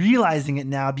we're realizing it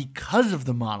now because of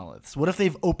the monoliths? What if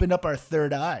they've opened up our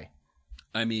third eye?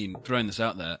 I mean, throwing this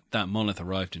out there, that monolith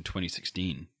arrived in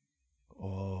 2016.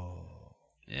 Oh.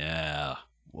 Yeah.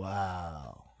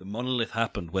 Wow. The monolith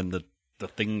happened when the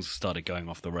things started going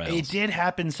off the rails. It did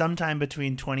happen sometime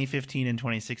between 2015 and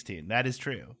 2016. That is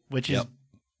true, which is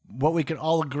what we can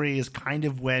all agree is kind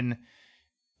of when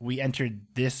we entered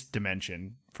this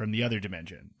dimension from the other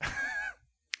dimension.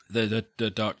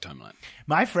 the dark timeline.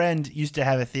 My friend used to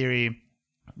have a theory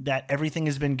that everything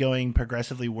has been going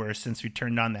progressively worse since we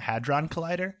turned on the Hadron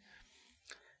Collider.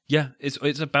 Yeah, it's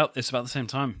about the same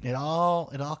time.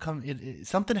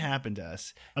 Something happened to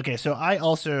us. Okay, so I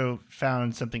also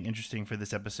found something interesting for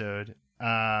this episode.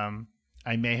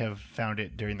 I may have found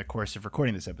it during the course of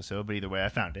recording this episode, but either way, I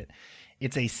found it.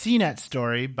 It's a CNET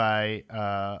story by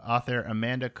author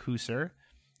Amanda Kuser,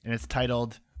 and it's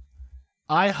titled,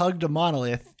 "I Hugged a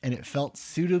Monolith and It Felt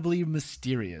Suitably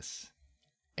Mysterious."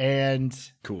 And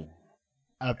cool.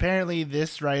 Apparently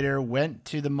this writer went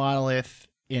to the monolith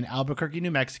in Albuquerque, New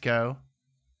Mexico,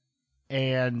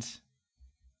 and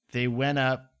they went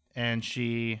up and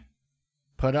she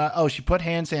put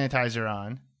hand sanitizer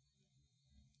on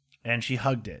and she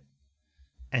hugged it.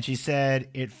 And she said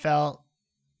it felt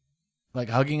like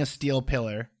hugging a steel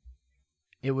pillar.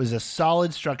 It was a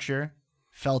solid structure,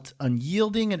 felt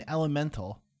unyielding and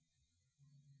elemental,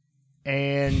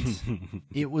 and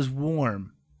it was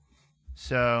warm.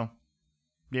 So,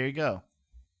 there you go.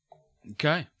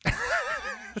 Okay.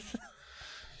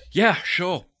 Yeah,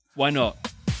 sure. Why not?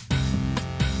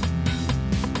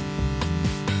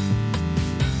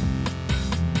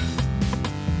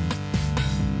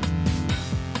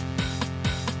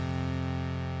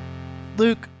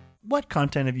 Luke, what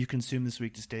content have you consumed this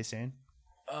week to stay sane?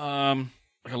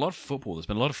 Like a lot of football. There's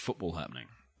been a lot of football happening.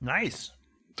 Nice.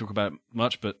 Talk about it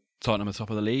much, but Tottenham are top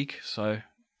of the league, so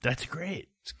that's great.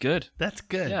 It's good. That's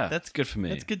good. Yeah, that's good for me.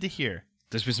 That's good to hear.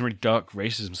 There's been some really dark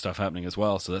racism stuff happening as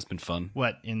well, so that's been fun.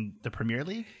 What, in the Premier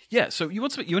League? Yeah, so you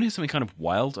want to hear something kind of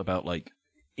wild about like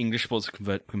English sports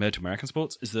compared to American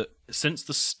sports? Is that since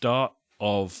the start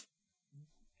of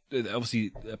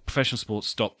obviously professional sports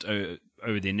stopped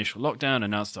over the initial lockdown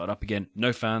and now started up again.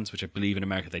 No fans, which I believe in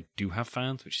America they do have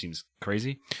fans, which seems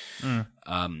crazy.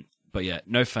 But yeah,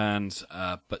 no fans.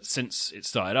 But since it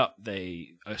started up,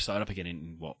 they started up again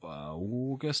in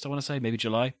August, I want to say, maybe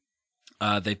July.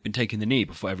 They've been taking the knee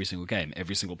before every single game,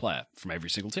 every single player from every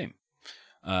single team.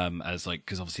 Because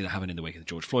obviously that happened in the wake of the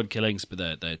George Floyd killings,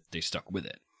 but they stuck with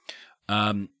it.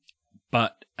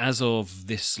 But as of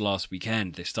this last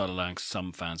weekend, they started allowing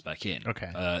some fans back in. Okay.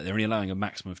 They're only allowing a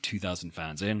maximum of 2,000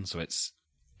 fans in, so it's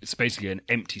basically an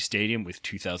empty stadium with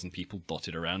 2,000 people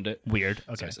dotted around it. Weird.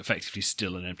 Okay. So it's effectively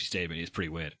still an empty stadium. It's pretty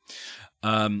weird.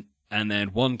 And then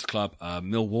one club,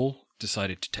 Millwall,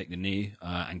 decided to take the knee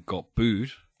and got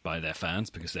booed by their fans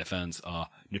because their fans are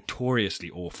notoriously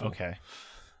awful. Okay.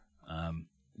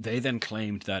 They then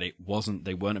claimed that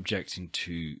they weren't objecting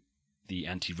to the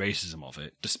anti-racism of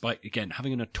it, despite, again,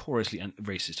 having a notoriously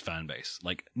racist fan base.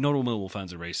 Like, not all Millwall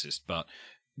fans are racist, but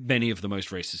many of the most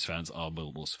racist fans are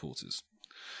Millwall supporters.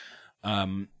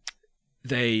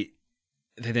 They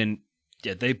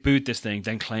booed this thing,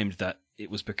 then claimed that it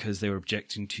was because they were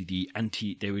objecting to the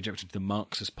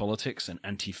Marxist politics and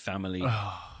anti-family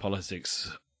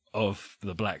politics of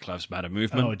the Black Lives Matter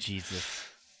movement. Oh, Jesus.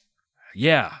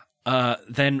 Yeah.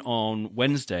 Then on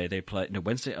Wednesday,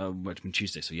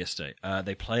 Tuesday, so yesterday,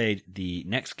 they played the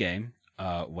next game,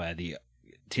 where the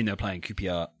team they were playing,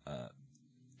 QPR,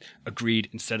 agreed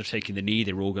instead of taking the knee,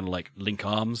 they were all going to like link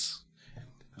arms,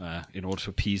 in order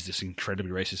to appease this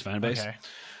incredibly racist fan base. Okay.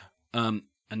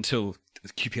 Until the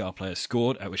QPR players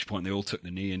scored, at which point they all took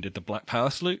the knee and did the Black Power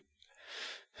salute.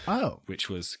 Oh. Which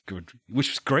was good. Which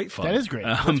was great fun. That is great.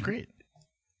 That's great.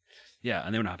 Yeah,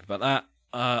 and they were not happy about that.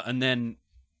 And then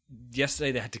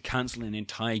yesterday they had to cancel an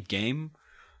entire game,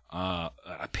 a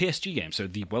PSG game, so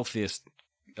the wealthiest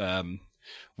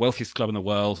club in the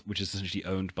world, which is essentially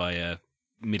owned by a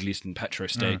Middle Eastern petro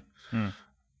state, owned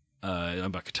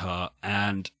by Qatar,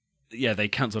 and yeah, they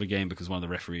cancelled a game because one of the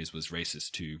referees was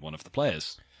racist to one of the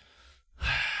players.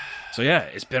 So yeah,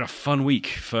 it's been a fun week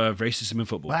for racism in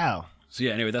football. Wow. So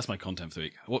yeah, anyway, that's my content for the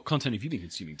week. What content have you been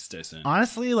consuming to stay sane?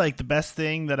 Honestly, like the best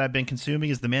thing that I've been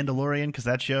consuming is The Mandalorian, because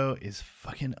that show is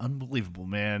fucking unbelievable,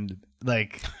 man.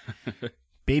 Like,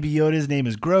 Baby Yoda's name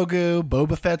is Grogu.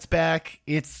 Boba Fett's back.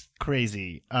 It's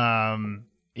crazy.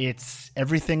 It's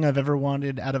everything I've ever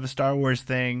wanted out of a Star Wars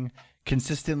thing.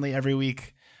 Consistently every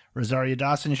week. Rosario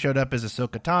Dawson showed up as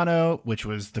Ahsoka Tano, which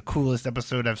was the coolest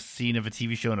episode I've seen of a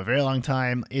TV show in a very long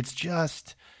time. It's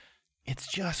just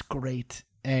great.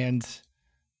 And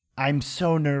I'm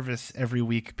so nervous every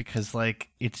week because,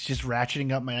 like, it's just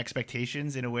ratcheting up my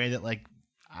expectations in a way that, like,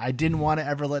 I didn't want to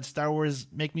ever let Star Wars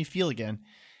make me feel again.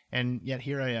 And yet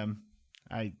here I am.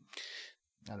 I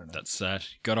don't know. That's sad.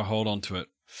 Got to hold on to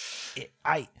it.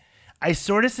 I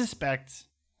sort of suspect,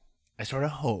 I sort of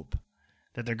hope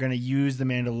that they're going to use The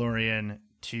Mandalorian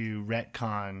to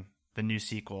retcon the new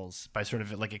sequels by sort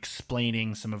of like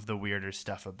explaining some of the weirder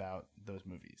stuff about those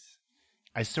movies.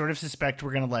 I sort of suspect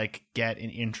we're going to like get an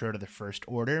intro to the First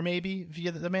Order maybe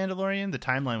via The Mandalorian. The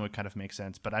timeline would kind of make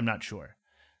sense, but I'm not sure.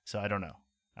 So I don't know.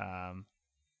 I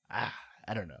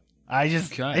don't know. It's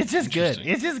just good.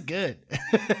 It's just good.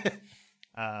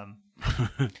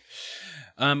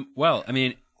 Well, I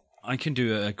mean, I can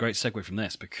do a great segue from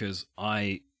this because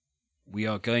we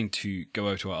are going to go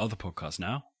over to our other podcast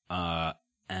now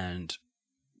and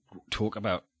talk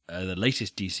about the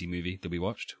latest DC movie that we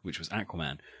watched, which was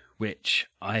Aquaman, which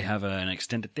I have an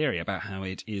extended theory about how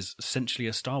it is essentially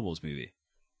a Star Wars movie.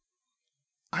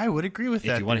 I would agree with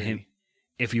that.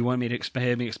 If you want me to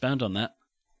hear me expound on that,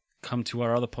 come to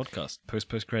our other podcast, post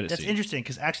credits. That's interesting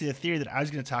because actually the theory that I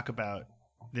was going to talk about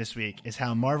this week is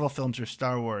how Marvel films are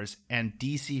Star Wars and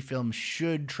DC films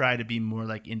should try to be more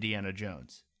like Indiana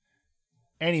Jones.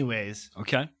 Anyways,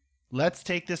 okay, let's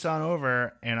take this on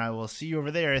over, and I will see you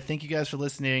over there. Thank you guys for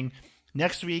listening.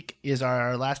 Next week is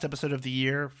our last episode of the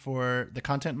year for the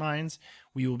Content Mines.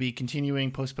 We will be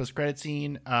continuing post-credit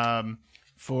scene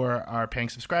for our paying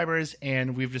subscribers,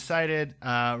 and we've decided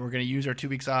we're going to use our 2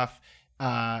 weeks off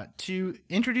to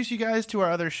introduce you guys to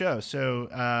our other show. So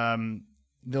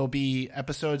there'll be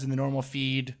episodes in the normal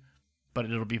feed, but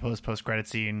it'll be post-credit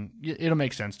scene. It'll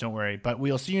make sense, don't worry. But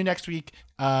we'll see you next week.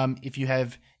 If you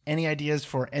have any ideas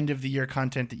for end-of-the-year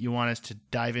content that you want us to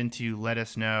dive into, let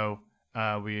us know.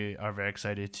 We are very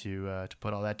excited to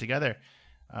put all that together.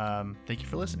 Thank you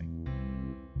for listening.